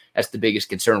healthy? That's the biggest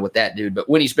concern with that dude. But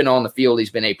when he's been on the field, he's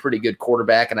been a pretty good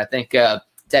quarterback. And I think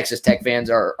Texas Tech fans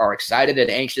are excited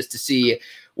and anxious to see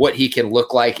what he can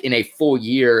look like in a full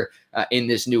year in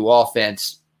this new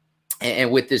offense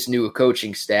and with this new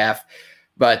coaching staff.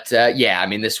 But,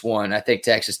 this one, I think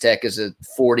Texas Tech is a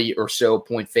 40 or so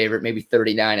point favorite, maybe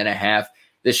 39.5.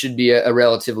 This should be a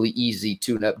relatively easy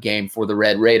tune-up game for the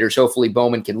Red Raiders. Hopefully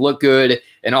Bowman can look good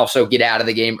and also get out of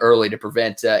the game early to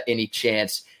prevent any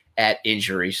chance at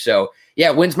injury. So,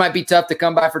 wins might be tough to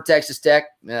come by for Texas Tech.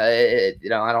 I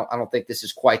don't think this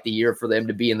is quite the year for them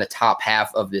to be in the top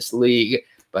half of this league,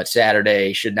 but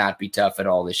Saturday should not be tough at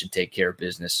all. They should take care of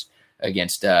business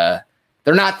against they're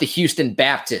not the Houston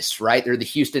Baptists, right? They're the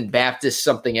Houston Baptists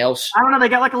something else. I don't know. They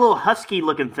got like a little husky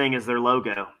looking thing as their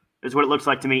logo. Is what it looks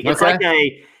like to me. It's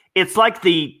like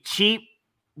the cheap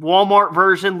Walmart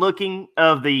version looking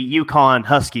of the UConn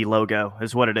Husky logo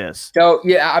is what it is. So,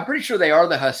 I'm pretty sure they are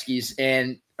the Huskies.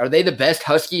 And are they the best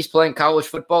Huskies playing college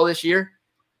football this year?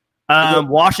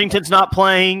 Washington's not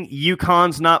playing.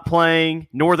 UConn's not playing.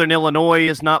 Northern Illinois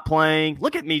is not playing.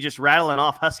 Look at me just rattling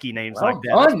off Husky names like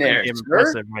that. That's there,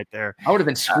 impressive right there. I would have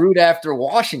been screwed after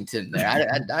Washington there.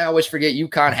 I always forget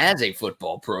UConn has a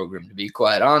football program, to be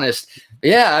quite honest.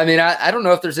 I don't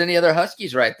know if there's any other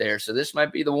Huskies right there. So this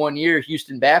might be the one year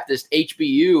Houston Baptist,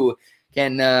 HBU,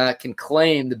 can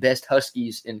claim the best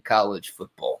Huskies in college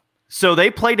football. So they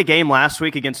played a game last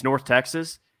week against North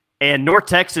Texas. And North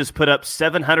Texas put up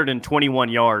 721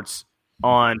 yards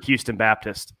on Houston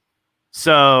Baptist.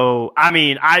 So,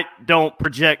 I don't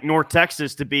project North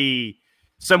Texas to be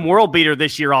some world beater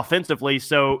this year offensively.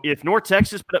 So, if North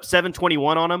Texas put up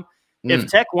 721 on them, if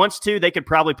Tech wants to, they could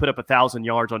probably put up 1,000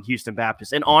 yards on Houston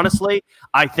Baptist. And honestly,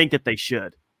 I think that they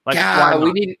should.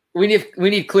 We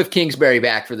need Cliff Kingsbury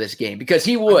back for this game because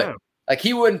he would.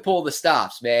 He wouldn't pull the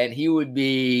stops, man. He would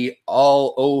be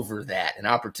all over that. An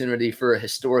opportunity for a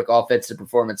historic offensive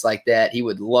performance like that. He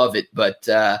would love it. But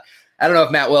I don't know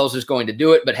if Matt Wells is going to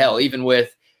do it. But hell, even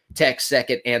with Tech's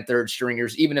second and third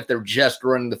stringers, even if they're just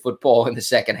running the football in the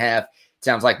second half, it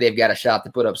sounds like they've got a shot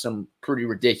to put up some pretty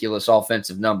ridiculous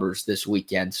offensive numbers this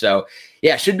weekend. So,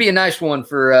 should be a nice one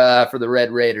for the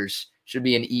Red Raiders. Should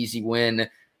be an easy win.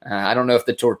 I don't know if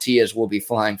the tortillas will be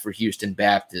flying for Houston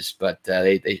Baptist, but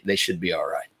they should be all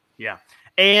right. Yeah.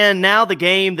 And now the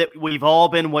game that we've all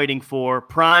been waiting for,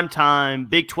 prime time,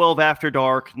 Big 12 After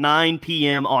Dark, 9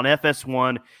 p.m. on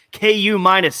FS1, KU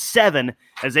 -7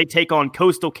 as they take on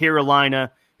Coastal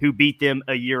Carolina, who beat them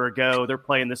a year ago. They're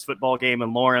playing this football game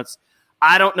in Lawrence.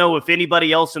 I don't know if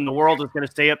anybody else in the world is going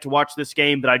to stay up to watch this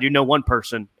game, but I do know one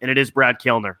person, and it is Brad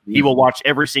Kellner. He will watch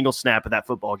every single snap of that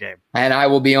football game. And I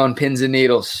will be on pins and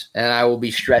needles, and I will be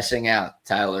stressing out,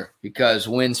 Tyler, because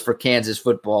wins for Kansas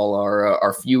football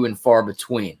are few and far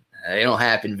between. They don't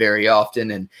happen very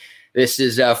often, and this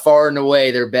is far and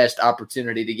away their best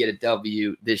opportunity to get a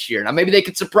W this year. Now, maybe they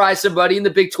could surprise somebody in the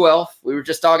Big 12. We were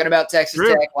just talking about Texas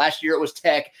Tech. Last year it was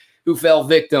Tech who fell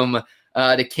victim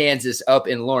to Kansas up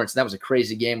in Lawrence. And that was a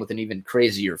crazy game with an even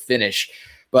crazier finish.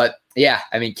 But, yeah,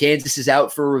 I mean, Kansas is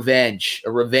out for revenge,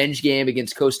 a revenge game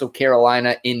against Coastal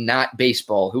Carolina in not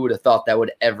baseball. Who would have thought that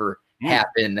would ever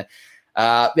happen?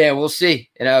 Man, we'll see.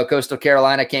 Coastal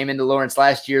Carolina came into Lawrence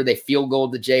last year. They field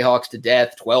goaled the Jayhawks to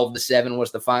death. 12-7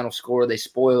 was the final score. They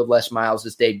spoiled Les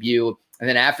Miles' debut. And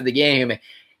then after the game,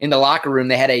 in the locker room,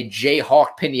 they had a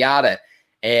Jayhawk pinata.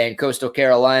 And Coastal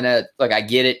Carolina, look, I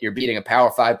get it. You're beating a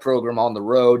Power 5 program on the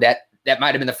road. That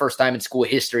might have been the first time in school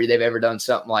history they've ever done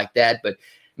something like that. But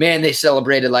man, they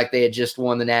celebrated like they had just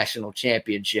won the national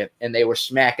championship, and they were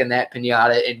smacking that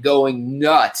pinata and going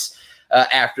nuts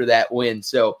after that win.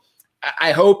 So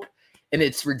I hope, and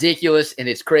it's ridiculous and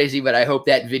it's crazy, but I hope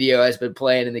that video has been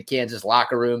playing in the Kansas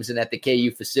locker rooms and at the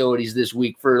KU facilities this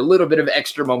week for a little bit of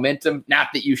extra momentum. Not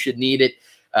that you should need it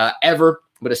ever,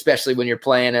 but especially when you're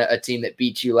playing a team that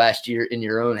beat you last year in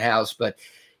your own house. But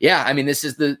yeah, I mean, this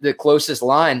is the closest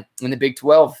line in the Big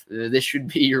 12. This should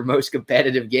be your most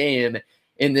competitive game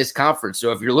in this conference.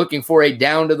 So if you're looking for a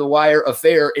down-to-the-wire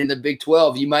affair in the Big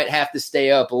 12, you might have to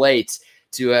stay up late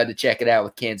to check it out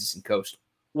with Kansas and Coastal.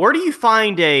 Where do you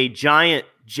find a giant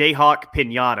Jayhawk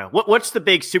pinata? What's the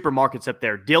big supermarkets up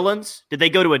there? Dillon's? Did they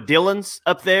go to a Dillon's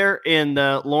up there in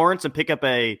Lawrence and pick up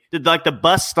did the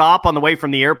bus stop on the way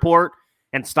from the airport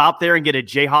and stop there and get a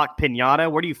Jayhawk pinata?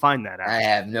 Where do you find that at? I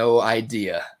have no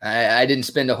idea. I didn't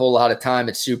spend a whole lot of time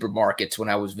at supermarkets when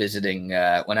I was visiting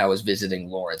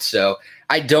Lawrence. So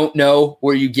I don't know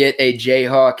where you get a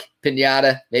Jayhawk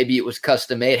pinata. Maybe it was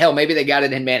custom made. Hell, maybe they got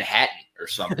it in Manhattan or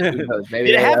something. Who knows? Maybe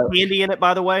did it have candy in it,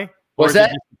 by the way? What's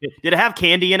that? Did it have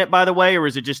candy in it, by the way, or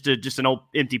is it just an old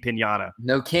empty pinata?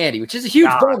 No candy, which is a huge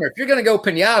bummer. If you're going to go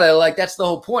pinata, like that's the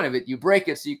whole point of it. You break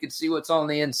it so you can see what's on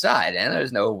the inside, and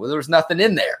there was nothing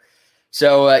in there.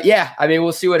 So, yeah, I mean,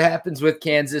 we'll see what happens with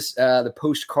Kansas, the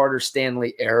post-Carter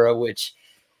Stanley era, which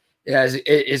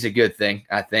is a good thing,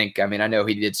 I think. I mean, I know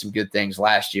he did some good things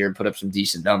last year and put up some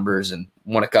decent numbers and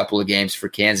won a couple of games for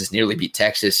Kansas, nearly beat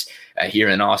Texas here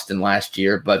in Austin last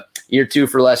year. But year 2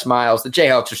 for Les Miles. The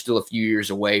Jayhawks are still a few years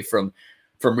away from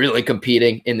really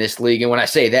competing in this league. And when I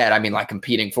say that, I mean like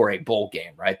competing for a bowl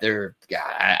game, right?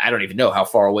 I don't even know how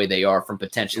far away they are from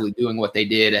potentially doing what they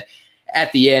did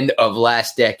at the end of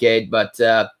last decade. But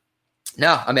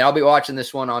no, I mean, I'll be watching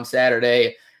this one on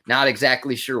Saturday. Not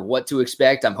exactly sure what to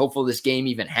expect. I'm hopeful this game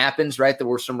even happens, right? There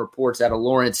were some reports out of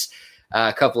Lawrence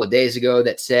a couple of days ago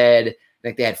that said, I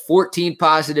think they had 14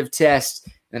 positive tests.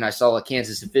 And I saw a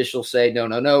Kansas official say, no,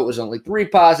 it was only 3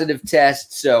 positive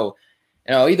tests. So,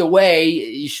 either way,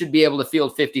 you should be able to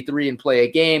field 53 and play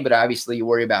a game. But obviously you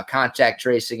worry about contact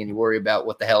tracing and you worry about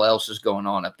what the hell else is going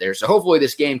on up there. So hopefully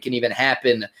this game can even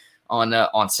happen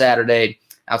on Saturday.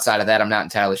 Outside of that, I'm not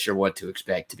entirely sure what to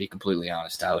expect, to be completely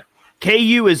honest, Tyler.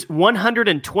 KU is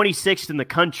 126th in the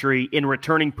country in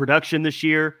returning production this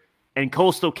year, and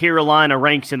Coastal Carolina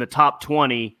ranks in the top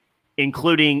 20,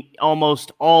 including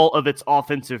almost all of its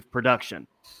offensive production.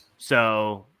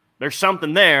 So there's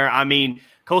something there. I mean,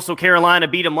 Coastal Carolina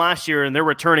beat them last year, and they're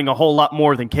returning a whole lot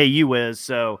more than KU is.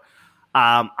 So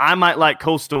I might like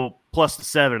Coastal plus the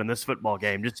 7 in this football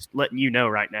game, just letting you know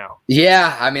right now.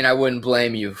 Yeah, I mean, I wouldn't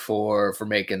blame you for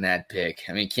making that pick.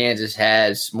 I mean, Kansas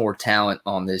has more talent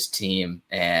on this team,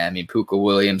 and I mean, Puka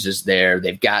Williams is there.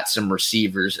 They've got some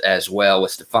receivers as well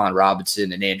with Stephon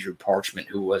Robinson and Andrew Parchment,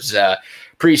 who was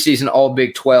preseason All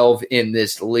Big 12 in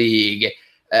this league.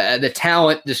 The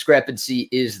talent discrepancy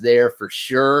is there for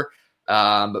sure.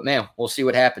 But, man, we'll see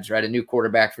what happens, right? A new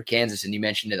quarterback for Kansas, and you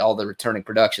mentioned it, all the returning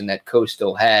production that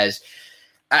Coastal has.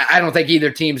 I don't think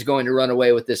either team's going to run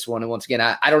away with this one. And once again,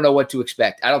 I don't know what to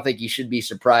expect. I don't think you should be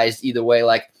surprised either way.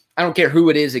 Like, I don't care who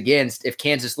it is against. If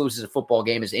Kansas loses a football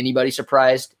game, is anybody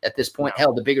surprised at this point?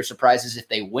 Hell, the bigger surprise is if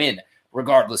they win,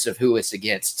 regardless of who it's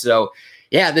against. So,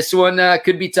 yeah, this one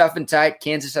could be tough and tight.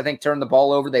 Kansas, I think, turned the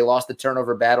ball over. They lost the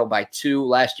turnover battle by 2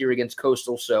 last year against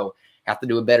Coastal, so have to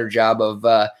do a better job of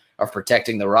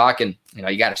protecting the rock. And,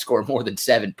 you got to score more than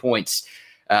 7 points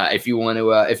if you want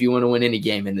to win any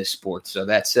game in this sport. So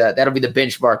that'll be the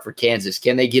benchmark for Kansas.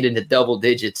 Can they get into double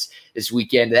digits this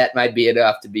weekend? That might be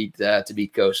enough to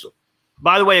beat Coastal.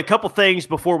 By the way, a couple things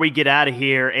before we get out of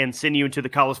here and send you into the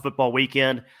college football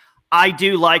weekend. I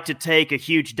do like to take a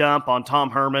huge dump on Tom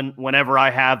Herman whenever I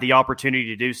have the opportunity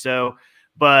to do so.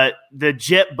 But the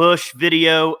Jeb Bush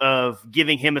video of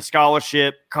giving him a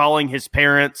scholarship, calling his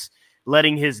parents,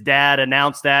 letting his dad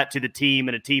announce that to the team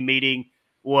in a team meeting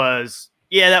was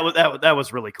Yeah, that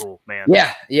was really cool, man.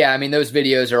 Yeah. I mean, those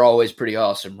videos are always pretty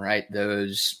awesome, right?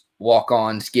 Those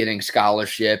walk-ons getting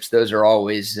scholarships, those are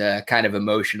always kind of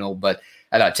emotional, but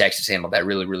I thought Texas handled that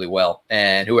really, really well.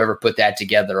 And whoever put that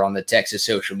together on the Texas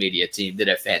social media team did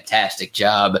a fantastic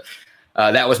job.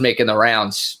 That was making the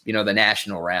rounds, the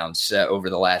national rounds over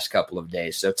the last couple of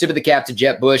days. So tip of the cap to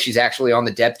Jett Bush. He's actually on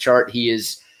the depth chart. He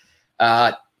is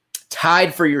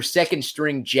tied for your second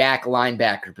string jack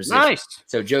linebacker position. Nice.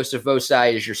 So Joseph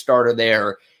Osai is your starter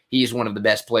there. He's one of the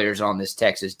best players on this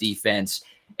Texas defense.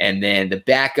 And then the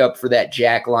backup for that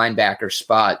jack linebacker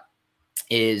spot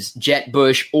is Jett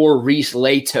Bush or Reese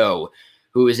Lato,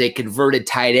 who is a converted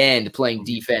tight end playing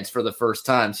defense for the first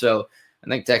time. So I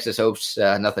think Texas hopes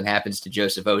nothing happens to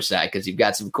Joseph Osai because you've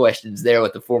got some questions there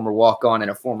with the former walk-on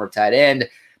and a former tight end.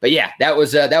 But yeah, that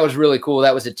was really cool.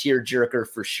 That was a tear-jerker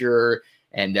for sure.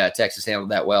 And Texas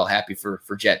handled that well. Happy for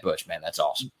Jett Bush, man. That's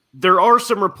awesome. There are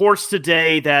some reports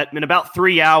today that in about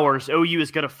 3 hours, OU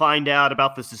is going to find out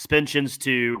about the suspensions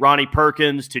to Ronnie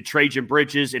Perkins, to Trajan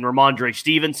Bridges, and Ramondre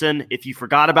Stevenson. If you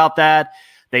forgot about that,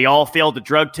 they all failed the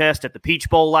drug test at the Peach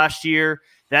Bowl last year.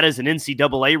 That is an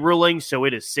NCAA ruling, so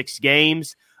it is 6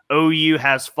 games. OU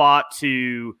has fought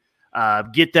to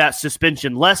get that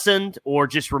suspension lessened or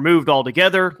just removed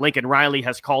altogether. Lincoln Riley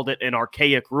has called it an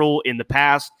archaic rule in the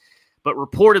past. But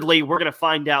reportedly, we're going to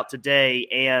find out today,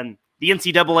 and the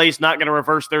NCAA is not going to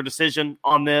reverse their decision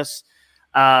on this.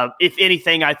 If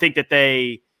anything, I think that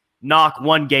they knock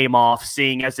one game off,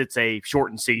 seeing as it's a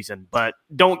shortened season. But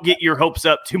don't get your hopes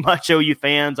up too much, OU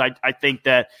fans. I think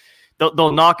that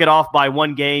they'll knock it off by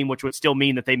one game, which would still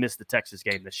mean that they missed the Texas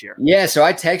game this year. Yeah, so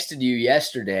I texted you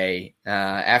yesterday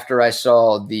after I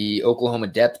saw the Oklahoma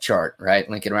depth chart, right?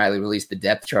 Lincoln Riley released the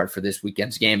depth chart for this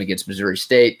weekend's game against Missouri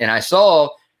State, and I saw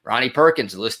Ronnie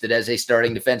Perkins listed as a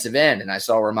starting defensive end, and I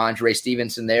saw Ramondre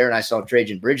Stevenson there, and I saw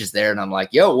Trajan Bridges there, and I'm like,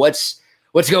 yo, what's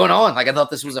going on? Like, I thought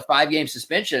this was a 5-game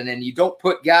suspension, and you don't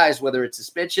put guys, whether it's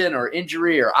suspension or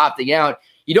injury or opting out,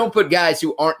 you don't put guys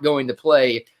who aren't going to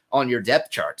play on your depth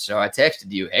chart. So I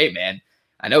texted you, hey, man,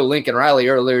 I know Lincoln Riley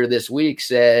earlier this week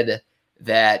said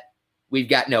that we've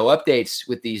got no updates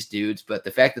with these dudes, but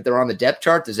the fact that they're on the depth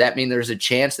chart, does that mean there's a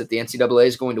chance that the NCAA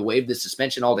is going to waive the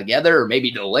suspension altogether or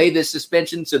maybe delay this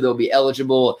suspension so they'll be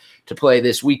eligible to play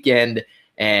this weekend?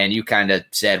 And you kind of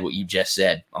said what you just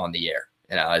said on the air.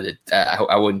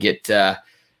 I wouldn't get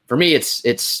for me,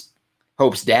 it's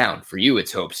hopes down. For you,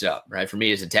 it's hopes up, right? For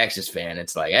me as a Texas fan,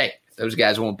 it's like, hey, if those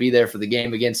guys won't be there for the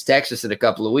game against Texas in a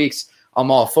couple of weeks,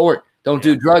 I'm all for it. Don't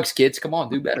do drugs, kids. Come on,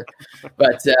 do better.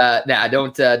 But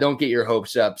don't get your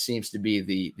hopes up. Seems to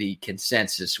be the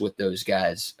consensus with those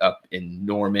guys up in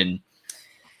Norman.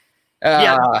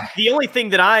 The only thing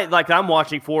that I'm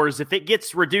watching for is if it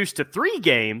gets reduced to 3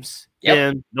 games,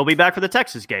 then they'll be back for the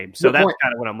Texas game. So that's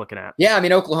kind of what I'm looking at. Yeah, I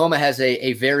mean, Oklahoma has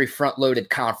a very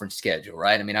front-loaded conference schedule,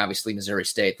 right? I mean, obviously Missouri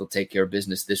State, they'll take care of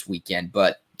business this weekend,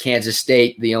 but Kansas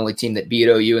State, the only team that beat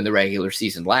OU in the regular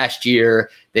season last year,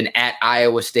 then at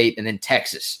Iowa State, and then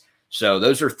Texas. So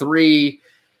those are 3,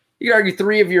 you could argue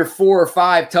 3 of your 4 or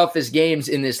 5 toughest games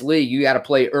in this league you got to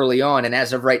play early on. And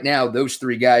as of right now, those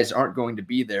 3 guys aren't going to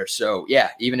be there. So, yeah,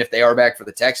 even if they are back for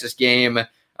the Texas game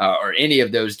or any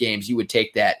of those games, you would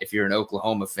take that if you're an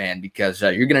Oklahoma fan because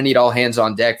you're going to need all hands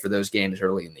on deck for those games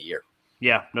early in the year.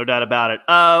 Yeah, no doubt about it.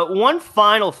 One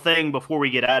final thing before we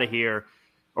get out of here.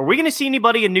 Are we going to see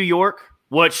anybody in New York?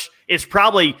 Which is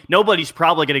nobody's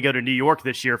probably going to go to New York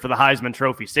this year for the Heisman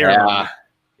Trophy ceremony.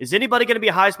 Is anybody going to be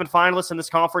a Heisman finalist in this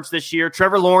conference this year?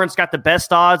 Trevor Lawrence got the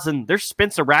best odds, and there's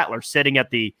Spencer Rattler sitting at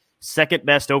the second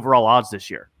best overall odds this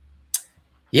year.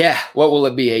 Yeah, what will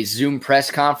it be? A Zoom press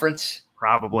conference?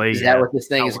 Probably. Is that what this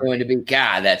thing is going to be?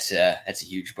 God, that's a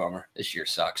huge bummer. This year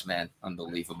sucks, man.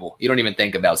 Unbelievable. You don't even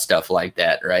think about stuff like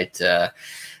that, right?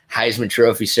 Heisman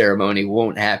Trophy ceremony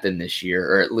won't happen this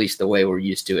year, or at least the way we're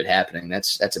used to it happening.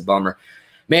 That's a bummer.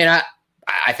 Man,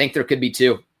 I think there could be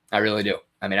 2. I really do.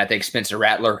 I mean, I think Spencer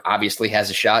Rattler obviously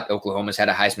has a shot. Oklahoma's had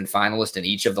a Heisman finalist in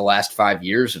each of the last 5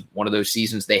 years. And one of those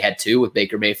seasons they had 2 with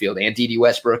Baker Mayfield and D.D.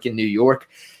 Westbrook in New York.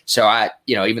 So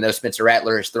even though Spencer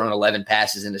Rattler has thrown 11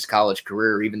 passes in his college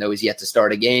career, even though he's yet to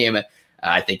start a game,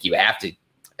 I think you have to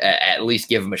at least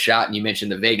give him a shot. And you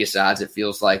mentioned the Vegas odds. It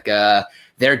feels like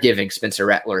they're giving Spencer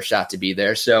Rattler a shot to be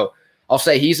there. So I'll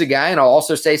say he's a guy, and I'll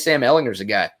also say Sam Ehlinger's a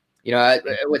guy.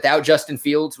 Without Justin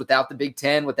Fields, without the Big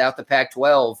Ten, without the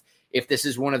Pac-12, if this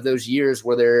is one of those years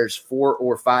where there's 4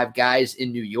 or 5 guys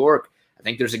in New York, I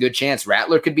think there's a good chance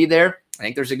Rattler could be there. I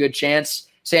think there's a good chance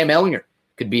Sam Ehlinger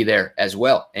could be there as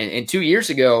well. And 2 years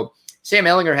ago, Sam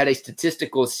Ehlinger had a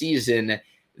statistical season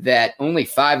that only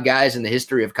 5 guys in the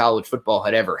history of college football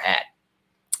had ever had.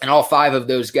 And all 5 of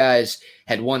those guys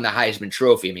had won the Heisman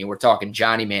Trophy. I mean, we're talking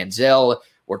Johnny Manziel,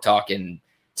 we're talking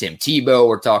Tim Tebow,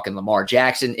 we're talking Lamar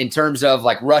Jackson. In terms of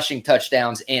like rushing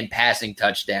touchdowns and passing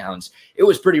touchdowns, it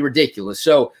was pretty ridiculous.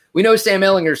 So we know Sam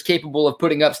Ehlinger is capable of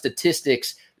putting up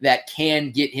statistics that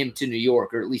can get him to New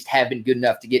York, or at least have been good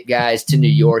enough to get guys to New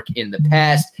York in the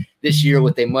past. This year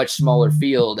with a much smaller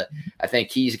field, I think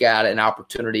he's got an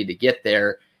opportunity to get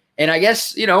there. And I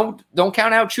guess, don't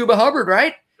count out Chuba Hubbard,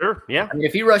 right? Sure, yeah. I mean,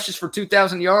 if he rushes for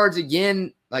 2,000 yards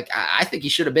again, like I think he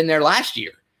should have been there last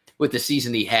year with the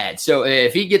season he had. So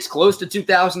if he gets close to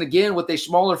 2,000 again with a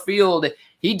smaller field,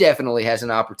 he definitely has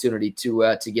an opportunity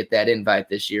to get that invite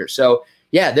this year. So,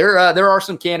 yeah, there are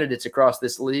some candidates across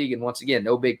this league. And once again,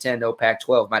 no Big Ten, no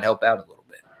Pac-12 might help out a little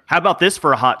bit. How about this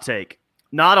for a hot take?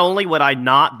 Not only would I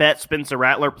not bet Spencer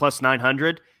Rattler plus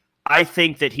 900, I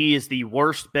think that he is the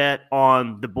worst bet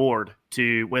on the board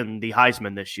to win the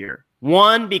Heisman this year.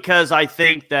 One, because I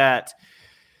think that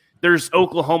there's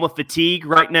Oklahoma fatigue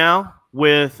right now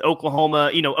with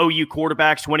Oklahoma, OU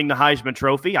quarterbacks winning the Heisman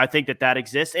Trophy. I think that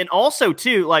exists. And also,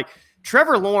 too, like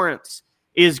Trevor Lawrence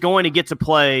is going to get to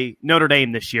play Notre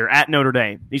Dame this year at Notre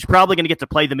Dame. He's probably going to get to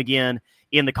play them again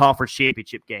in the conference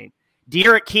championship game.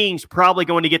 D'Eriq King's probably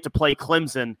going to get to play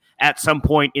Clemson at some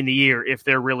point in the year if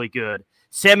they're really good.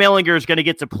 Sam Ehlinger is going to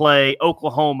get to play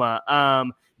Oklahoma.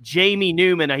 Jamie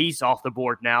Newman, he's off the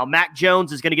board now. Mac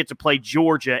Jones is going to get to play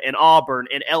Georgia and Auburn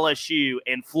and LSU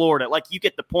and Florida. Like, you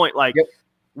get the point. Like, yep.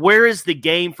 Where is the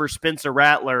game for Spencer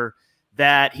Rattler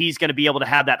that he's going to be able to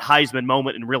have that Heisman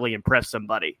moment and really impress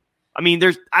somebody? I mean,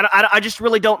 I just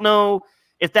really don't know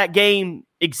if that game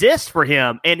exists for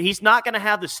him. And he's not going to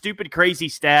have the stupid, crazy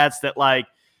stats that, like,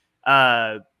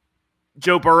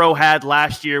 Joe Burrow had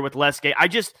last year with less game.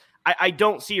 I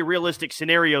don't see a realistic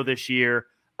scenario this year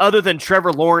other than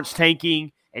Trevor Lawrence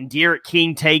tanking and D'Eriq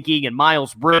King tanking and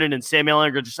Miles Brennan and Sam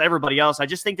Ehlinger, just everybody else. I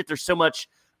just think that there's so much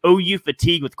OU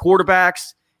fatigue with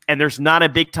quarterbacks, and there's not a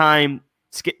big-time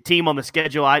team on the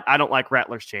schedule. I don't like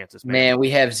Rattler's chances, man. We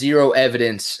have zero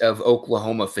evidence of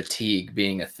Oklahoma fatigue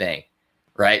being a thing,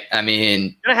 right? I mean,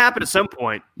 it's going to happen at some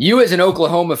point. You as an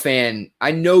Oklahoma fan,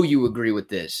 I know you agree with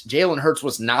this. Jalen Hurts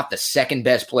was not the second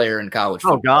best player in college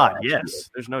football. Oh, God, yes.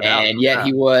 There's no doubt. And yet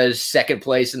he was second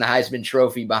place in the Heisman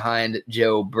Trophy behind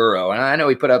Joe Burrow. And I know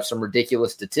he put up some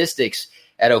ridiculous statistics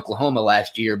at Oklahoma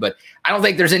last year, but I don't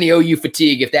think there's any OU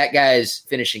fatigue if that guy is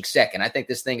finishing second. I think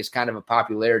this thing is kind of a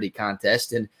popularity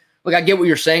contest. And look, I get what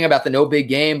you're saying about the no big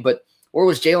game, but where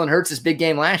was Jalen Hurts' big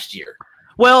game last year?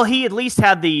 Well, he at least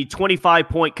had the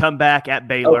 25-point comeback at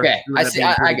Baylor. Okay, I see.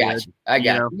 I got you. I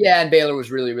got you. Yeah, and Baylor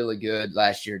was really, really good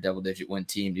last year, double-digit win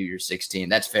team, New Year's 16.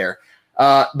 That's fair.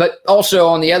 But also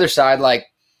on the other side,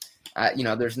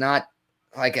 there's not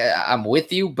I'm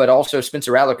with you, but also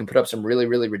Spencer Rattler can put up some really,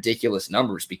 really ridiculous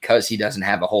numbers because he doesn't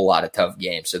have a whole lot of tough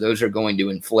games. So those are going to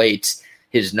inflate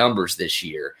his numbers this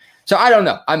year. So I don't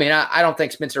know. I mean, I don't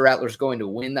think Spencer Rattler is going to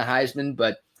win the Heisman,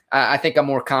 but I think I'm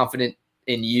more confident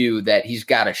in you that he's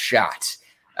got a shot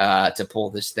to pull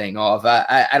this thing off.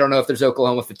 I don't know if there's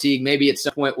Oklahoma fatigue. Maybe at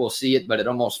some point we'll see it, but it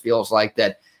almost feels like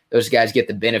that those guys get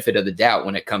the benefit of the doubt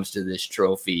when it comes to this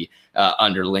trophy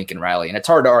under Lincoln Riley. And it's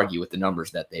hard to argue with the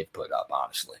numbers that they've put up,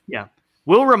 honestly. Yeah.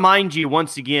 We'll remind you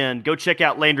once again, go check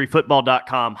out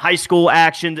LandryFootball.com. High school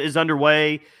action is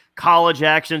underway. College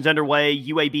action is underway.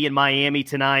 UAB in Miami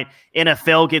tonight.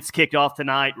 NFL gets kicked off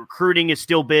tonight. Recruiting is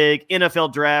still big.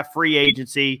 NFL draft, free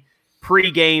agency,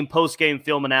 pre-game, post-game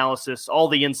film analysis, all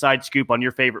the inside scoop on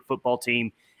your favorite football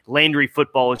team. Landry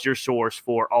Football is your source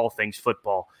for all things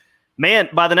football. Man,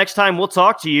 by the next time we'll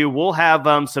talk to you, we'll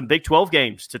have some Big 12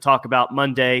 games to talk about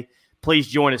Monday. Please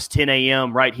join us 10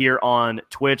 a.m. right here on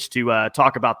Twitch to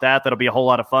talk about that. That'll be a whole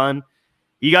lot of fun.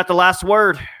 You got the last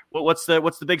word. What's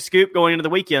the big scoop going into the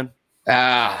weekend?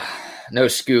 No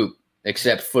scoop,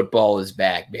 except football is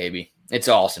back, baby. It's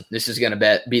awesome. This is going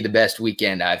to be the best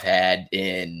weekend I've had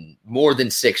in more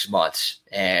than 6 months,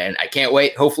 and I can't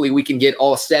wait. Hopefully we can get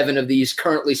all 7 of these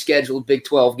currently scheduled Big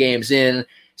 12 games in.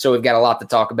 So we've got a lot to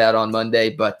talk about on Monday,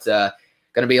 but going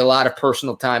to be a lot of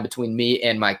personal time between me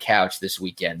and my couch this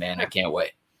weekend, man. I can't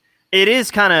wait. It is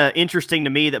kind of interesting to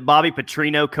me that Bobby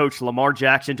Petrino coached Lamar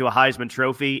Jackson to a Heisman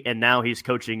Trophy, and now he's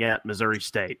coaching at Missouri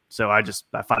State. So I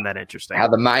find that interesting. How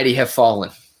the mighty have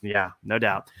fallen. Yeah, no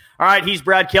doubt. All right, he's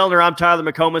Brad Kellner. I'm Tyler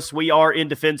McComas. We are in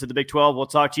defense of the Big 12. We'll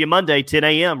talk to you Monday, 10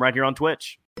 a.m. right here on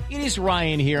Twitch. It is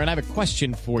Ryan here, and I have a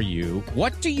question for you.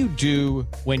 What do you do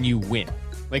when you win?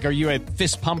 Like, are you a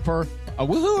fist pumper, a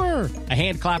woohooer, a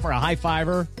hand clapper, a high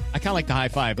fiver? I kind of like the high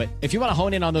five, but if you want to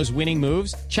hone in on those winning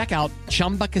moves, check out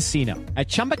Chumba Casino. At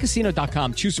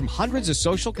ChumbaCasino.com, choose from hundreds of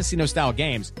social casino-style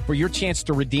games for your chance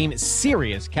to redeem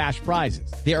serious cash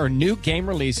prizes. There are new game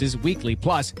releases weekly,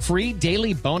 plus free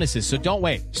daily bonuses. So don't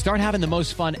wait. Start having the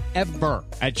most fun ever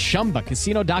at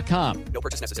ChumbaCasino.com. No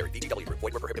purchase necessary. VGW Group.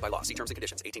 Void where prohibited by law. See terms and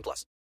conditions. 18+.